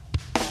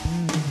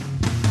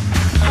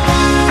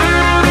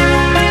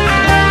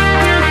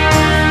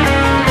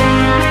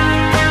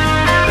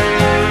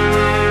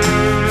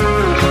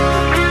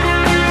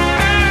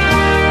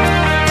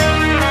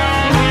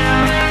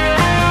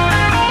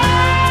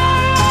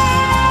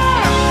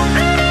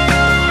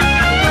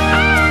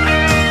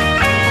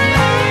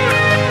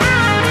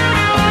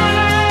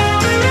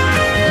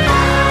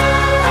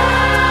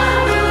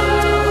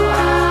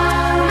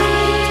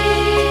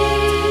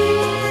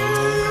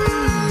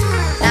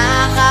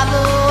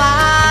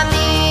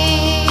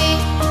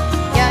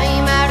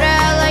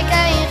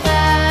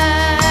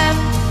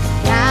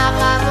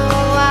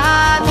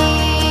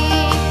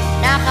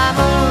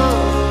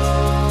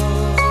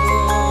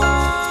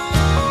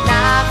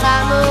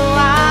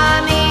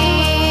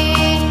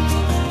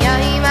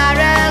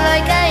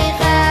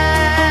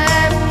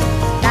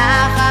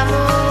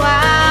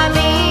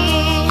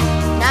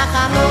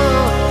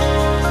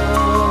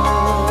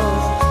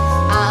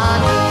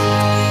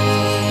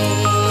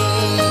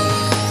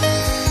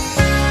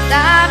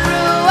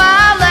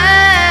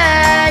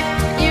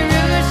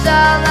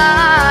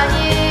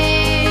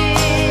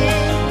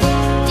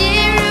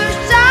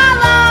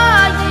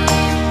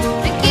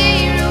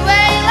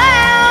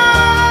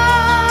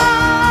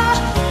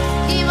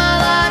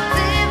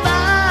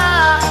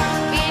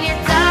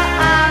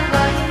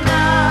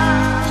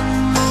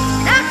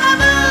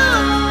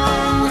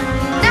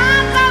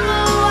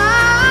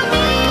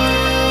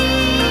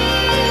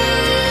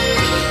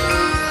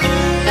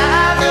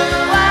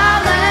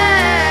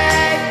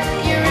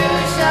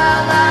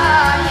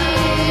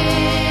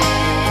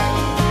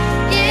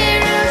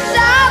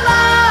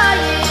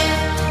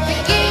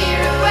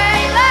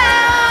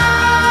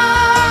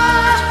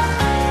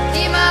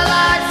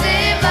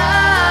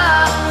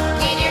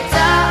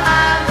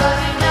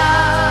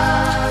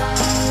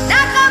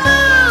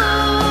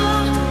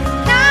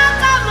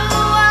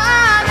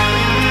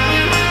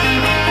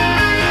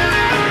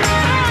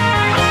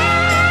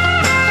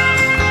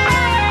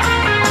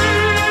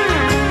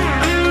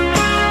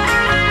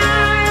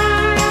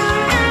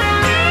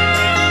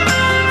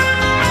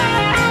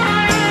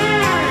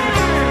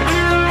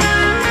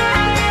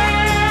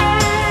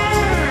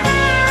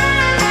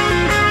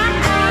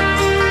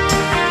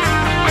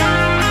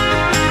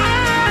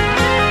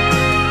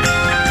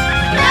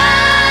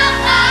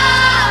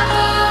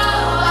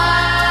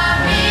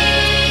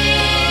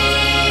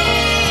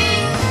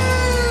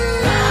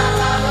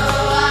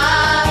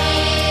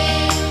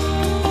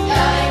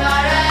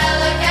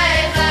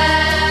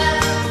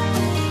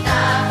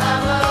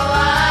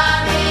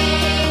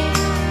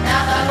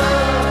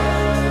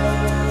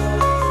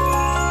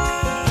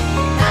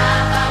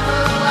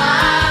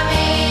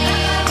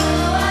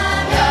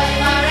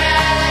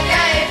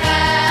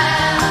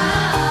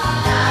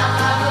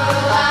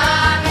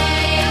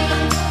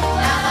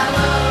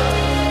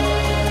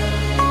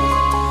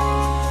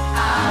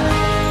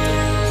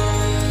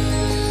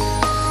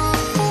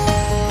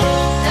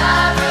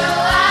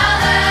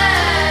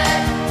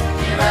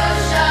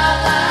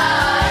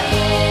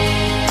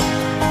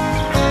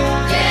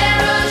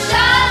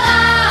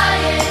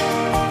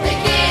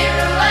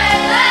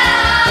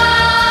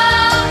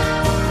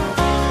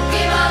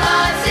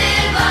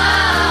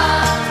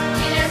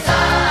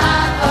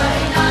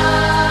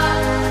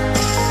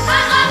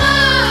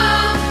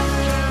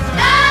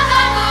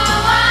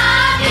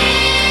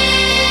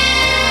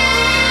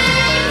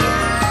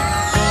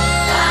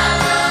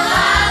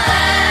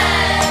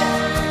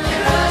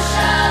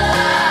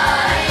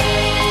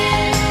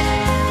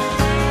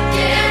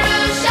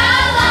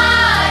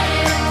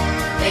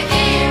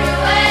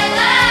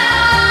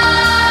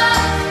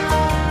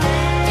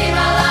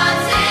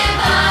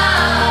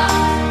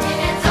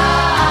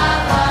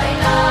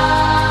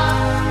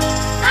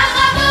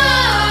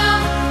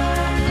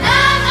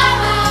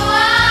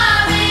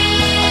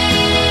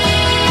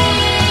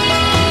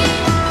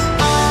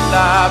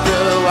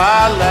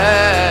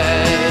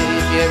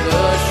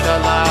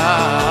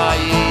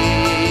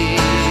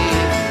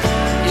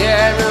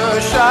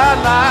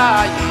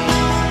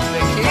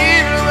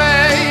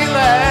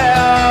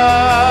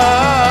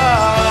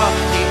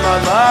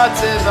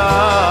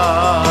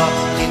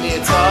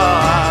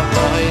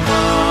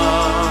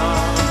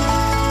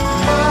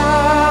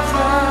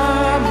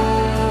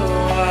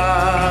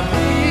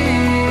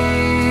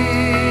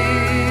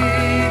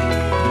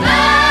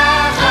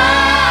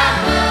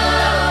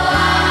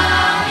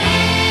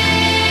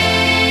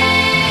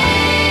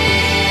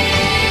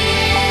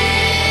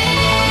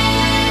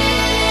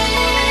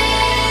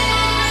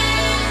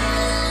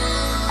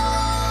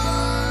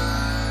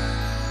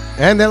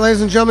 And that,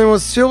 ladies and gentlemen,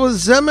 was Silva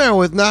Zemer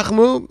with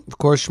Nachmu, of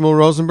course, Shmuel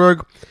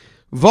Rosenberg.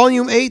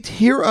 Volume 8,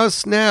 Hear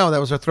Us Now. That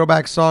was our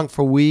throwback song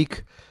for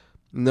week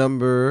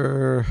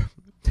number...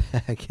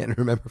 I can't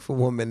remember from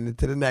 1 minute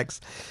to the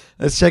next.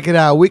 Let's check it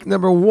out. Week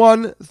number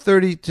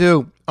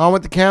 132. On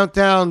with the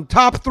countdown.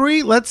 Top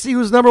 3. Let's see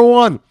who's number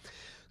 1.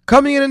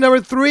 Coming in at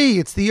number 3,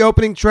 it's the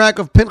opening track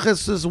of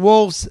Pinchas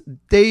Wolf's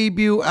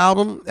debut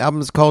album. The album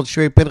is called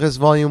Shrei Pinchas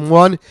Volume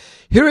 1.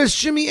 Here is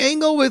Shimmy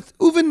Engel with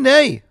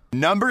Uvenay.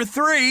 Number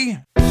 3.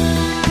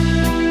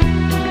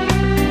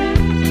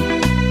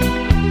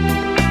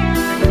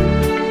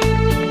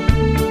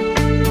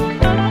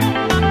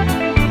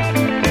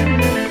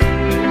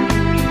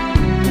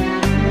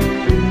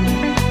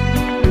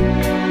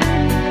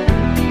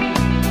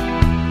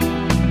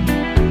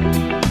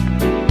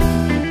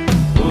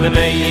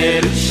 Uvenay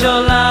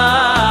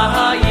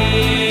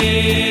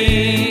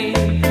Yerushalayim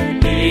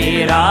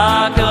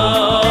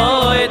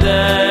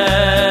Irakoyde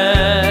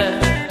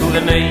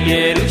Uvenay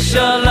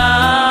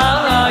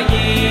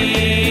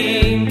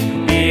Yerushalayim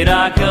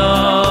Irakoyde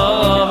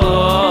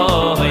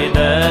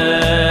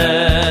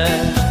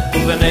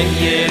Uvenay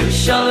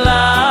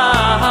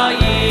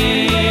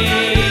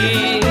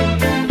Yerushalayim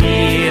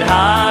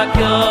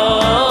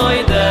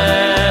Irakoyde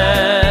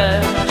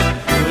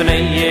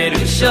Uvenay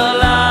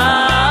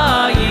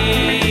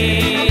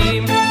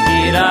Yerushalayim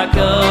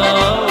Irakoyde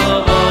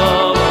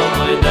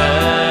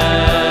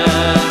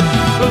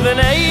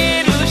Uvenay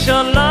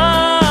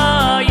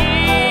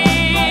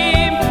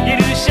Yerushalayim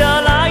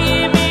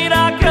Yerushalayim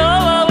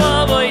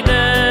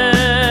Irakoyde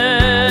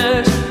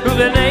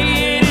Uvenay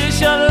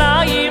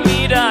Yerushalayim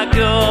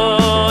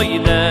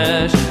Irakoyde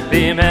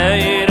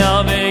B'meira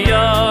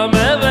v'yom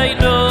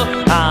eveinu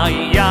ay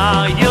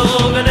ay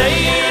Uvenay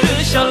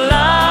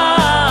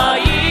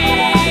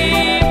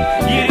Yerushalayim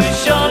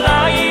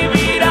Yerushalayim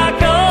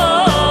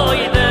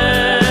Irakoyde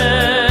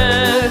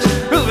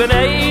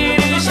Uvenay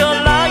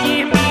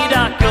Yerushalayim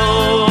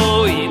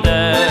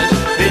Irakoyde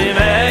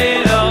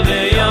B'meira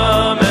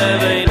v'yom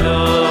eveinu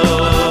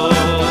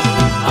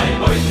ay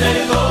boyne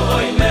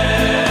boyne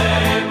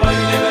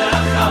boyne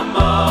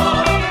berachamo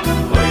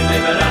boyne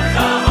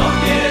berachamo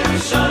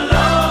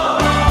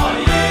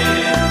Yerushalayim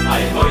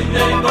ay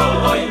boyne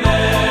boyne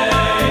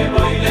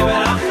boyne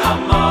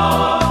berachamo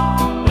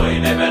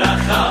boyne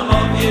berachamo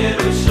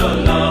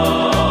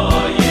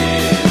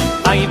Yerushalayim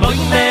ay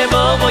boyne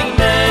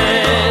boyne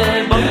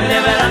boyne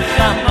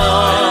berachamo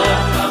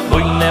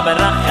boyne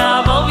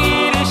berachamo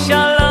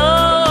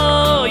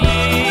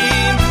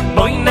Yerushalayim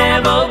boyne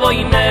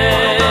boyne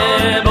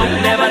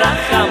boyne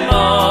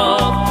berachamo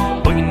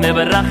boyne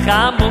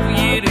berachamo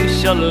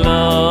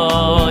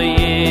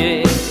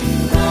Yerushalayim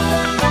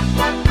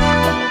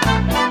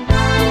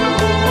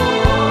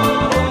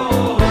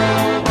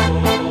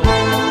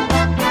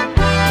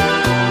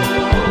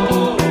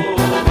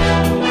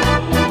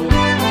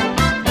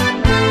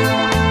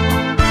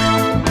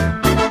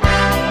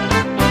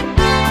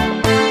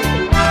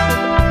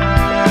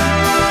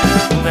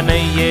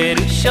Uvenay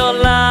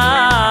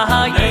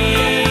Yerushalayim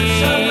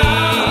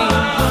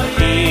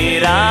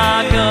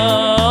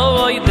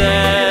Irakoyde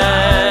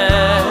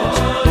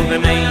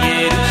Uvenay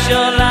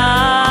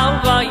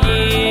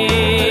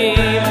Yerushalayim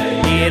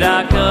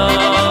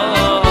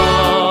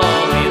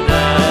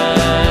Irakoyde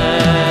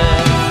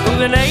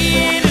Uvenay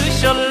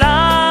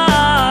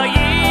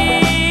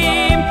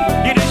Yerushalayim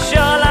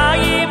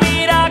Yerushalayim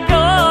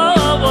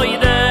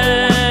Irakoyde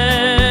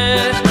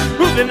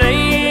Uvenay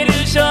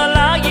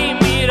Yerushalayim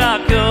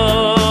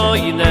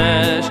Irakoyde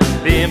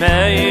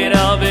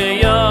B'meira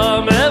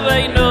v'yom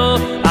eveinu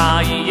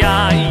ay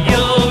ay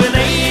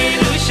Uvenay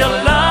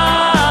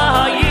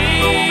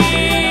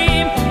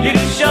Yerushalayim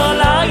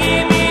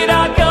Yerushalayim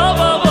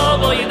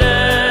Irakoyde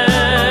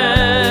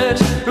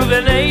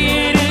Uvenay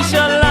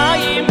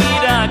Yerushalayim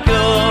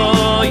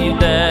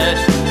Irakoyde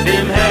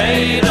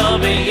B'meira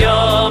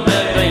v'yom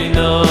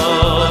eveinu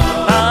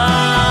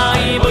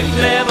ay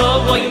boyne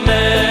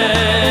boyne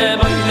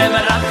boyne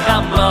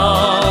berachamo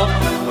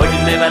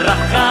boyne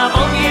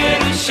berachamo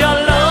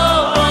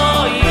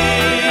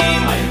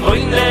Yerushalayim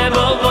boyne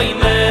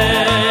boyne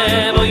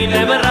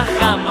boyne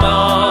berachamo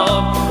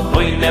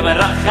boyne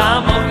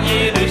berachamo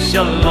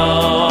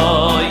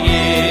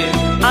Yerushalayim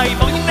ay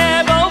boyne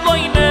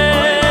boyne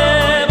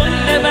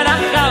boyne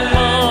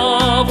berachamo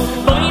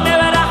boyne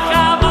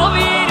berachamo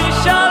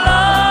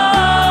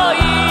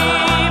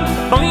Yerushalayim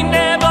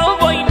boyne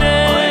boyne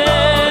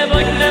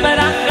boyne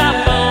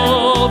berachamo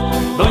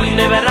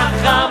boyne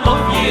berachamo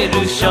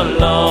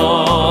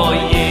Yerushalayim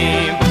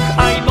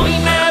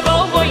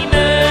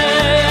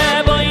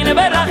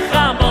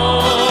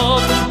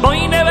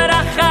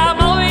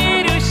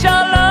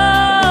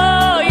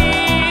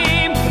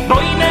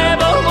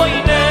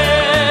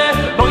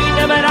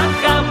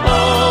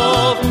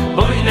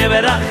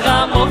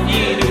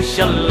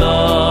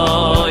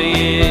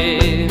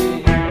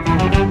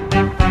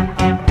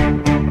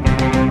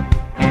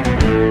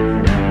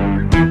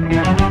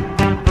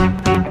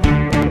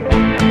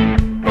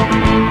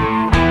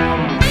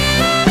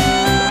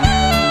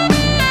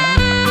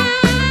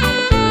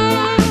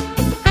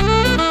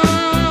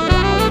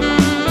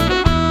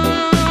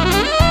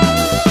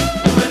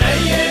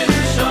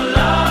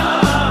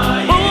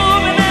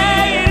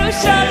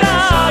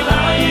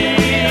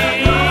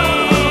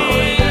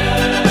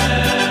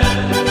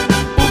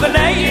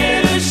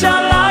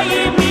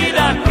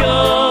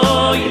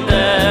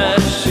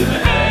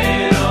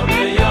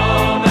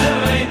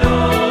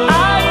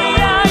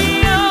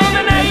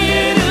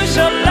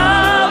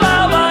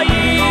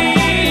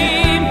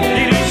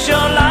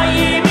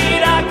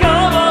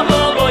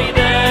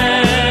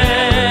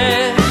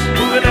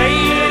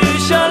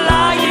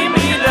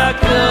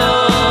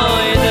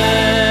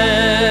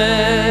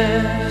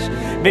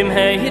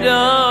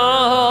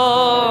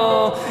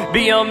Beiro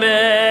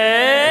Biyomeinu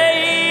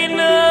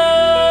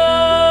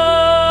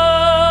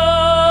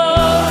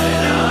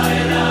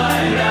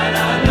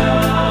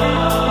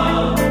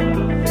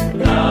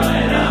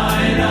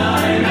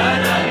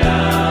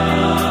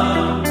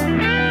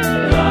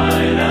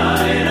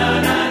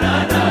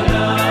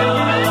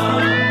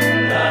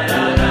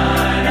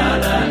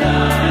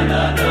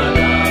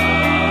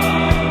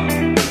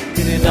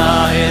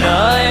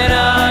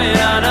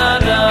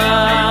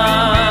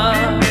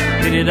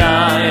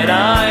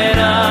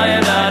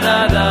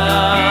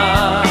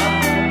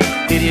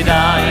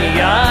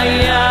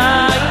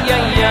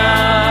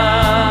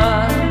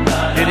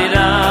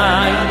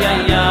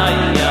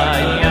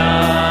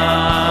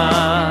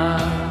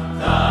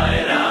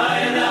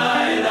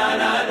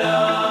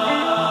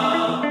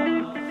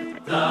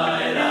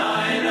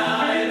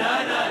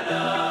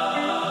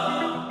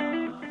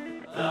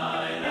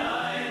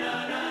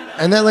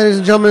And that, ladies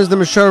and gentlemen, is the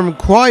Meshurim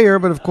Choir,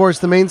 but of course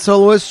the main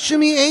soloist,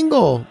 Shimmy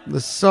Engel. The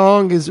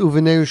song is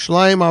Uveneu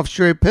Shleim off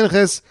Shirei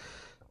Pinchas,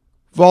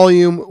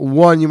 Volume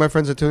 1. You, my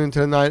friends, are tuned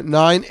into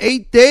the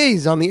 8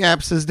 days on the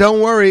app. Says, don't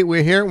worry,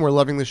 we're here and we're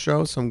loving the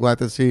show, so I'm glad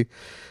to see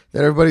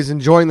that everybody's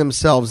enjoying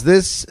themselves.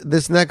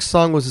 This next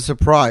song was a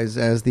surprise,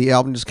 as the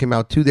album just came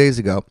out 2 days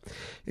ago.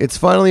 It's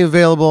finally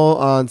available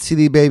on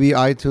CD Baby,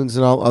 iTunes,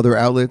 and all other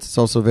outlets. It's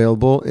also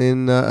available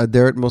in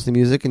Aderet Mostly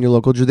Music in your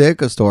local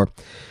Judaica store.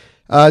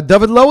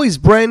 David Lowey's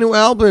brand new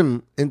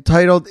album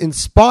entitled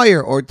Inspire,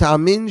 or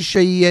Ta'amin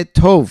Sheyeh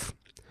Tov.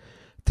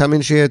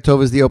 Ta'amin Sheyeh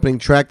Tov is the opening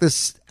track.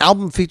 This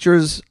album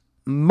features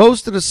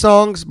most of the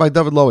songs by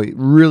David Lowy.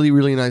 Really,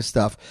 really nice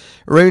stuff.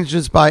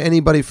 Arrangements by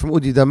anybody from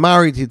Udi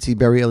Damari, Titzi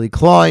Berry, Eli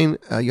Klein,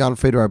 Jan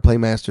Feder at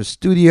Playmaster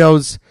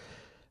Studios,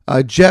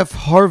 Jeff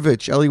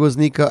Harvich, Eli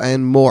Woznicka,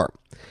 and more.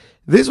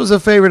 This was a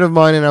favorite of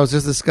mine, and I was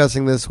just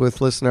discussing this with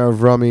listener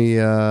of Rami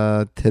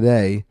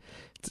today.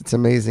 It's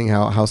amazing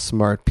how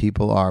smart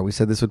people are. We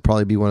said this would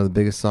probably be one of the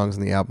biggest songs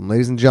in the album.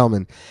 Ladies and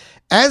gentlemen,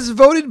 as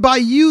voted by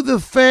you, the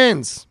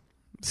fans,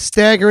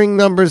 staggering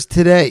numbers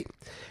today.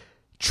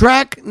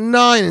 Track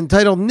 9,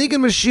 entitled Nigun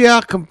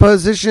Mashiach,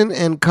 composition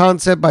and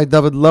concept by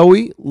David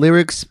Lowy,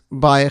 lyrics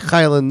by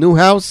Chayla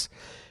Newhouse,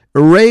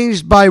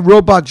 arranged by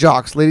Robot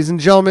Jocks. Ladies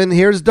and gentlemen,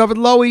 here's David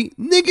Lowy,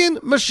 Nigun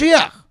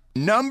Mashiach.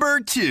 Number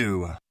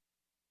 2.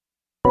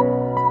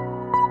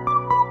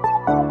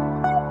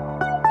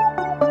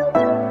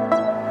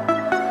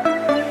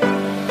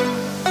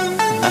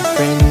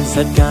 Friends,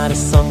 I've got a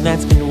song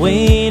that's been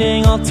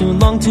waiting all too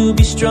long to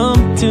be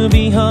strummed, to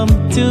be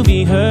hummed, to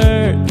be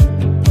heard.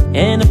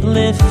 An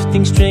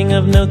uplifting string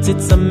of notes,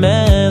 it's a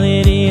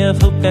melody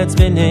of hope that's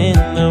been in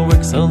the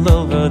works all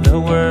over the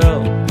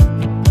world.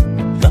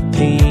 The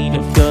pain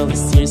of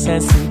godless years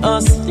has seen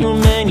us through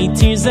many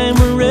tears, and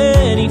we're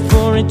ready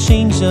for a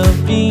change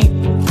of beat.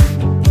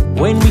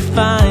 When we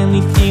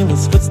finally feel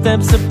his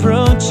footsteps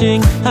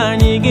approaching, our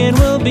nigun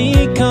will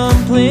be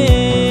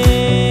complete.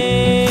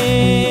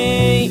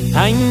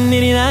 I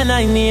need it,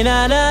 I need it,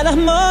 I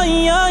mo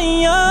yo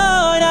yo.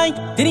 I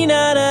did it,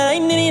 I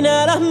need it,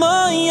 I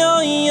mo yo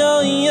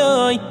yo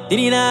yo. Did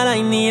it,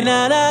 I need it,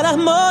 I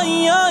mo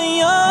yo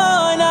yo.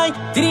 I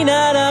did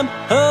it,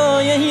 oh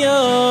yo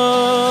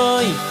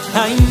yo.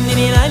 I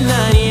need it, I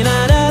need it,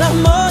 I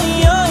mo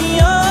yo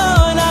yo.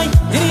 I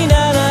did it, I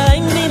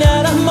need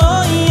it, I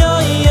mo yo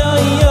yo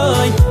yo.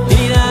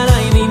 Did it, I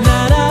need it, I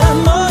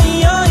mo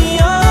yo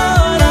yo.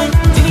 I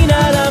did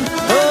it,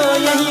 oh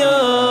yo yo.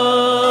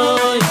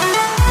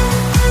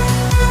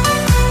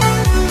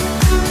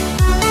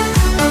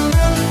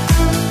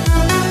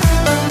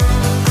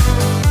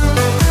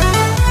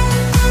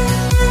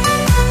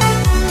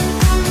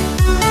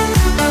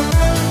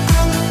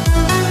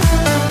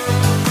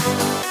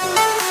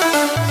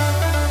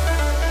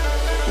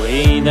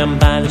 Down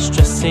by the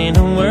stress in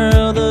a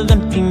world of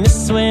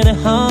emptiness, where the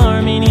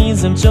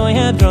harmonies of joy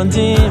have grown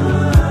dim.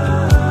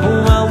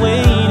 While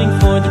waiting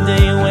for the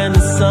day when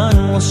the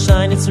sun will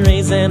shine its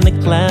rays and the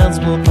clouds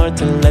will part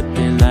to let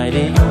their light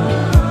in.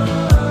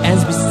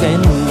 As we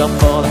send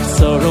off all our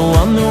sorrow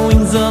on the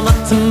wings of a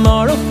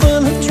tomorrow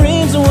full of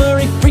dreams,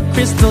 worry-free,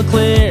 crystal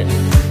clear.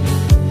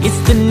 It's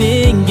the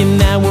nigun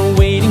that we're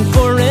waiting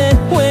for, and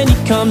when he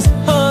comes,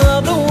 all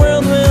of the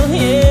world will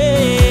hear.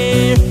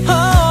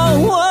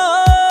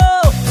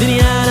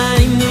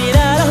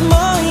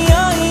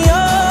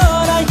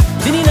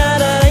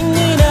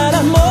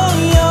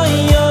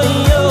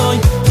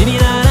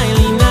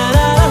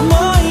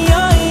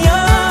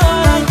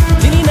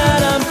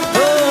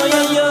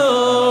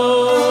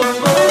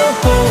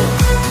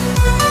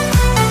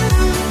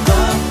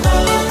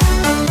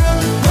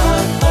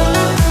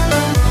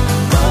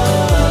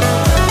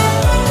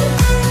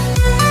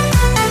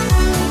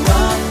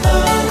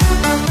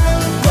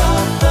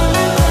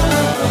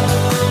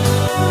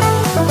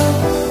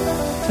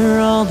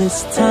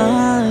 This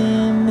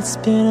time it's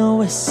been a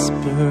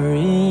whisper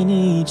in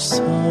each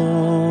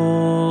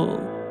soul.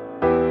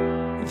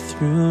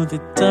 Through the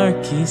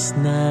darkest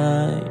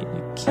night,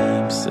 it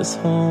keeps us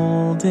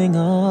holding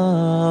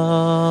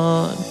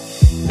on.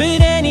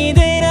 But any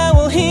day I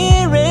will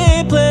hear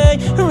it play.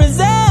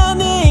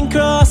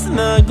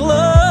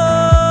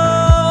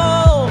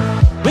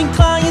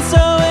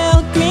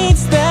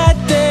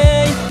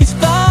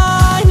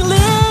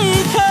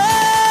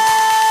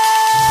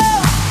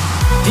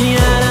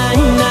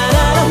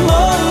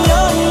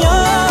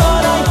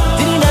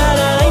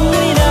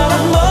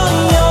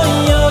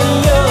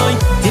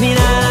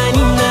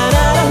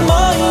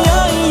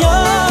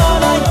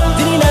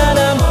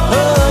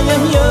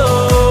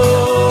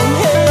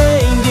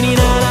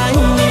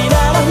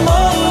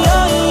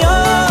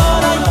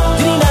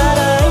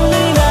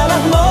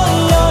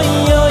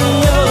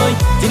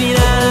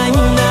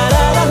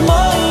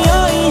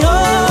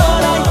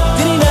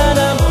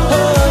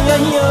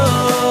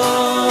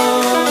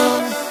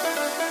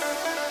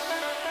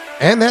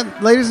 And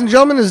that, ladies and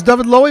gentlemen, is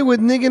David Lowy with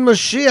Niggin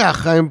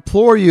Mashiach. I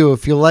implore you,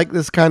 if you like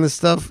this kind of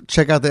stuff,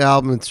 check out the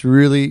album. It's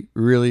really,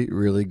 really,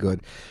 really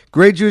good.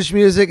 Great Jewish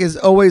music is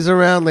always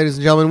around, ladies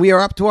and gentlemen. We are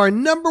up to our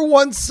number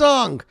one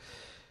song.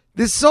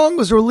 This song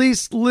was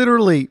released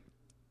literally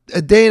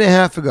a day and a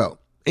half ago.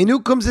 A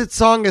new Kumzit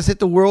song has hit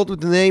the world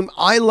with the name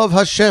I Love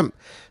Hashem.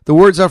 The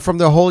words are from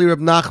the holy Reb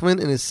Nachman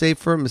in his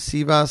Sefer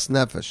Mesivas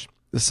Nefesh.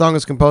 The song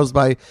is composed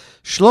by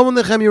Shlomo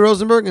Nechemia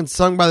Rosenberg and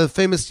sung by the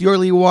famous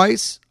Yorli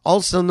Weiss,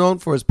 also known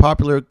for his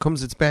popular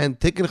Kumzitz band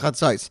Tikkun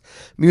Chatzais.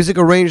 Music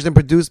arranged and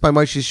produced by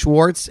Moshe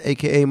Schwartz,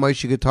 a.k.a.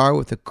 Moshe Guitar,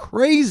 with a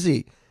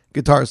crazy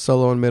guitar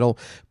solo in middle.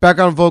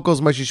 Background vocals,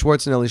 Moshe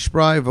Schwartz and Eli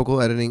Spry.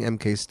 Vocal editing,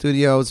 MK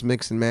Studios.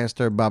 Mix and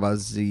master, Baba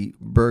Z.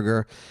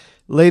 Berger.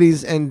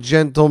 Ladies and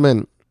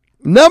gentlemen,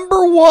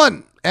 number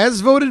one,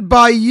 as voted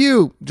by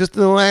you just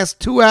in the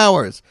last 2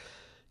 hours,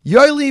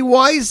 Yorli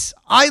Weiss,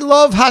 I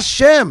Love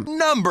Hashem.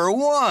 Number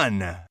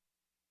one.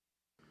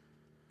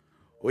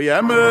 We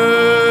am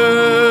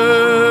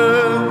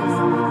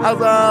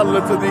as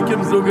alle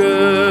tzadikim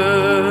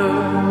zogen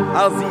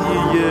as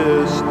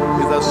yesh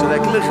is a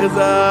schreckliche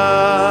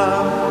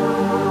Zach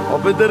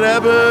ob der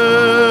Rebbe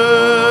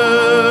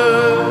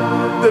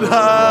der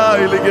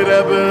heilige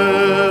Rebbe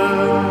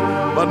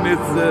wann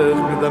nicht sich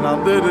mit einer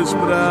anderen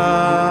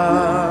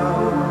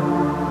Sprache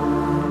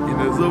in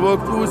so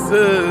wogt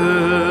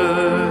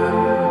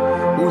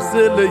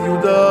use le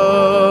Juda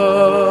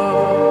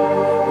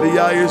le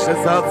Yayesh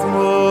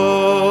esatzmo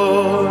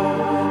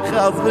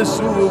chaz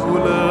v'shuv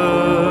ule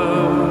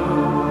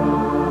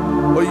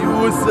o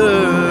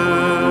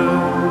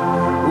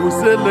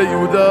use le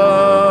Juda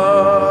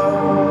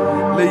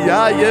le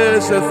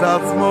Yayesh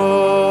esatzmo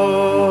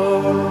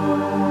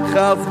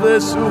chaz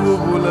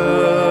v'shuv ule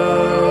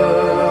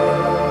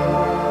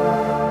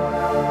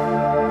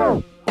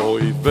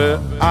oy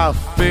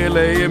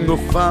ve'afele im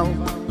nufal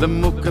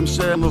למוקם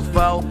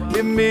שנופל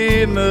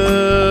ימינה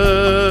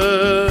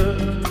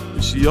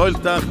שיול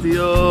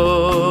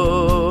תחתיות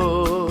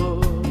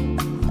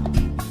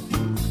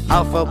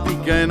אף על פי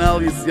כן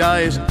על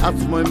יסייש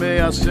עצמו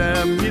ימי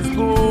השם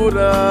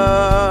יזכורה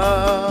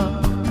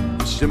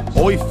שם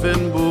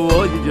אויפן בו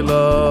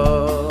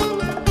יגלה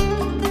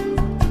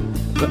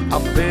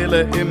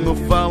ואפלה אם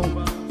נופל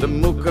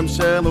למוקם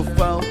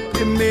שנופל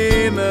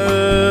ימינה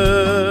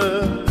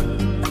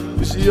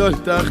שיול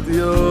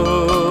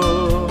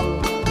תחתיות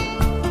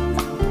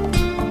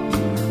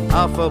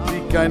אף על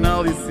פי kein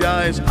al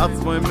Yisrael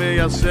atzmoy mei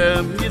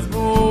Hashem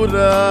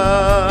Yisbura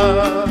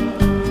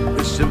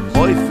Hashem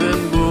oifen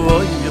bu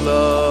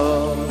oigla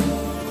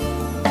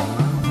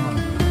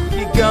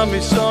Yiga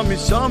misham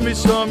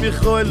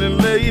yichoylen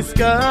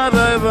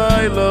leizkara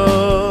evaylo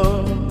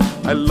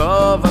I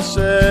love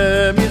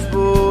Hashem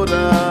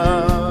Yisbura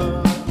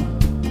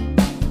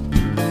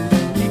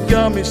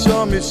Yiga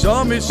misham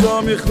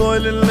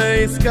yichoylen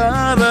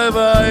leizkara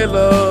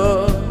evaylo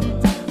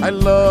I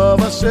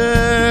love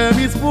Hashem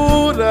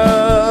Yisbura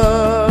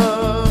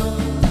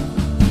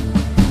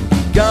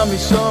Gam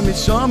misham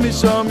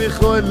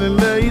yichoylen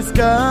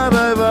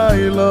leizkara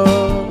evaylo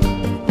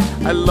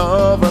I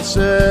love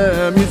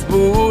Hashem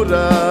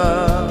Yisbura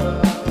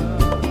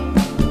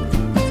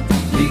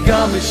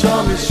Gam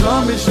misham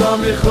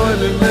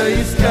yichoylen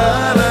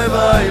leizkara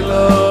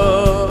evaylo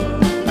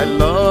I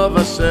love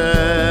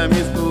Hashem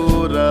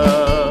Yisbura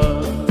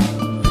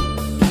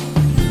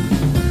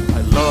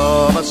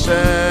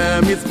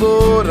Hashem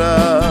Yisbura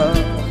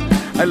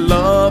I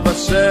love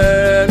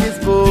Hashem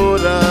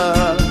Yisbura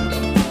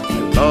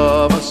I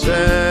love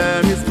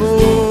Hashem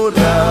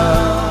Yisbura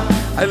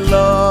I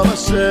love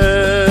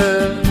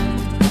Hashem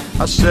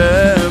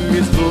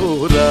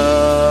Yisbura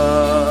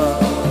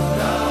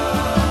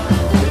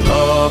I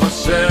love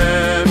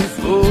Hashem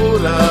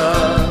Yisbura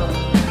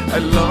I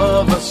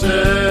love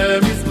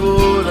Hashem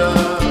Yisbura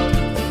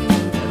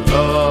I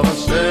love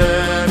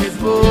Hashem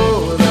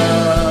Yisbura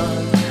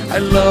I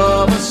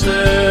love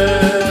Hashem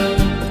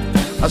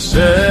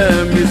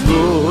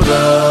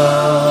Yisbura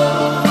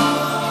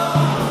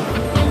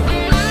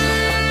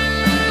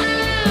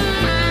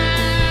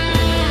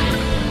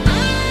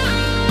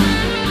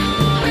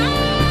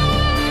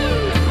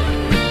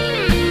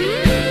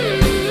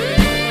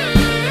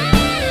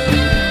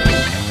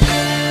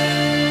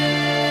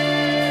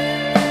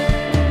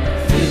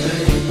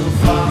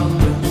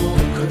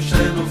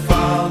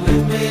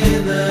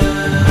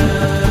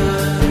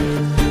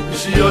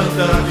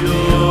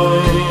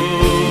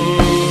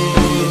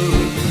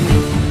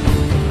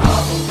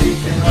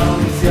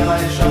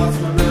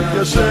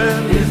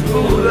Hashem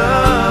Yisbura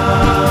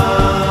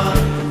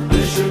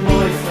Hashem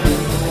oifen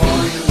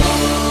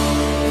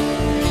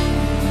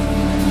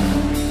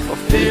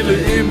Afile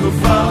im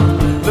nufal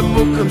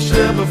Lemukam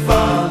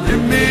shemafal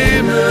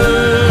Yemine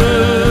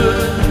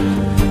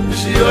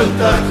Shiyol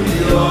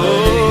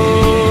tachiyot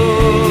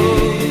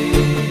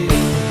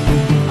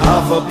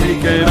Afa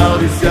pikein al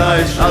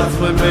Yisrael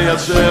Atzmei mei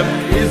Hashem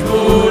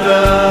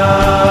Yisbura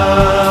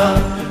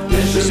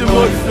Hashem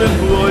oifen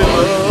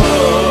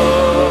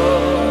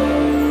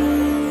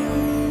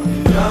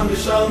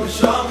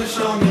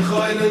Misham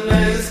yichoylen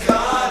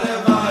leizkara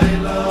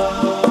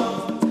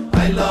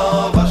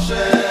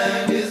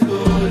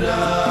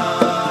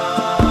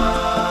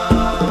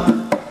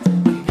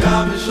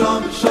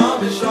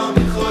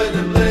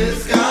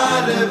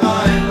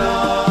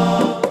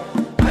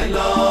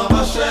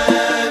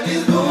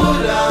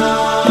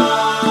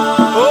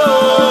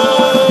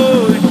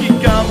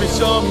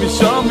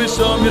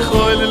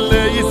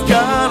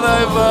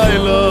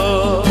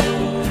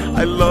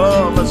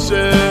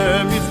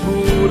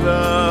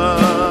Mizbura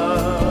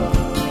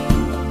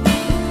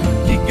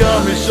Giga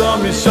Misham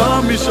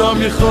Misham Misham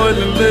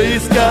Yicholim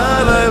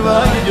Leiskarai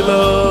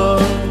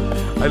Vayiglo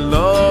I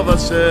love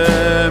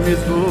Hashem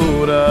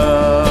Mizbura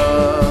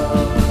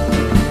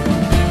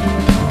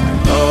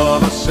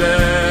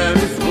Hashem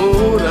is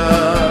Buddha.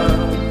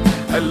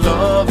 I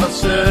love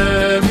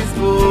Hashem is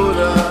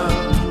Buddha.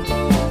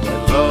 I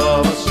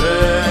love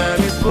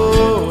Hashem is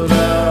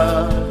Buddha.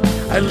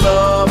 I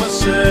love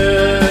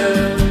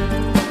Hashem.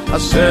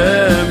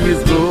 Hashem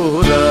is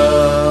Buddha.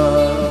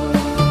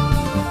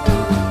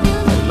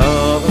 I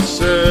love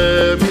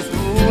Hashem is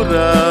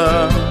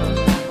Buddha.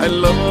 I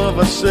love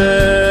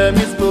Hashem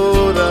is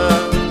Buddha.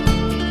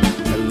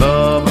 I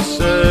love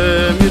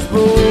Hashem is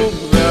Buddha.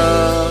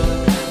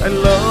 I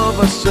love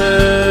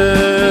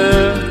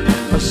Hashem,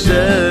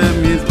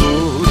 Hashem is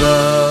Buddha.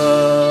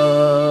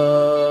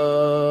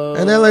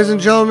 And that, ladies and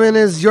gentlemen,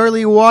 is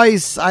Yorli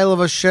Weiss, I Love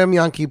Hashem,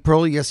 Yankee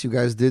Pearl. Yes, you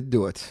guys did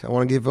do it. I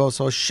want to give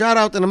also a shout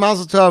out and a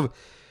mazel tov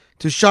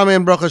to Shama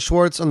and Bracha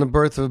Schwartz on the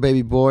birth of a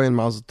baby boy, and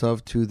mazel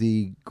tov to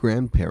the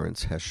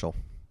grandparents, Heschel.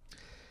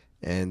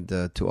 And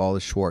to all the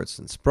Schwartz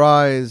and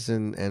Spries,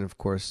 and of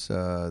course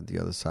the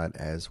other side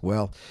as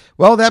well.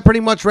 Well, that pretty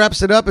much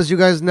wraps it up. As you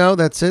guys know,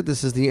 that's it.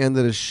 This is the end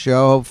of the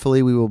show.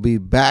 Hopefully we will be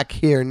back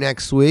here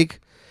next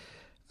week.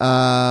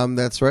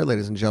 That's right,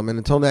 ladies and gentlemen.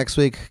 Until next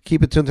week,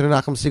 keep it tuned to the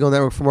Nachum Segal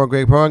Network for more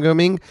great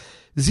programming.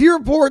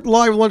 Z-Report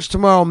live lunch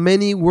tomorrow.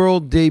 Many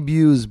world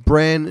debuts,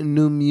 brand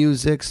new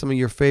music, some of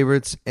your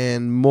favorites,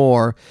 and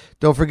more.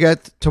 Don't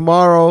forget,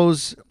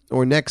 tomorrow's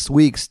or next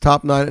week's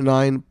Top 9 at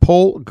 9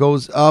 poll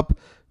goes up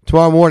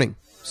tomorrow morning,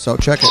 so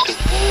check it.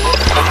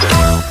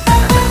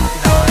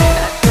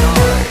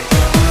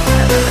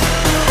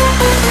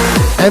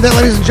 And that,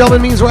 ladies and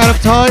gentlemen, means we're out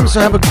of time, so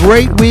have a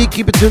great week.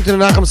 Keep it tuned to the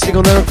Nachum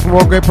Segal Network for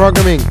more great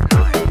programming.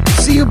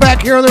 See you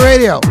back here on the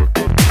radio.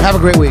 Have a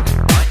great week.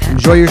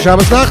 Enjoy your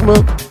Shabbos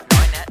Nachmu.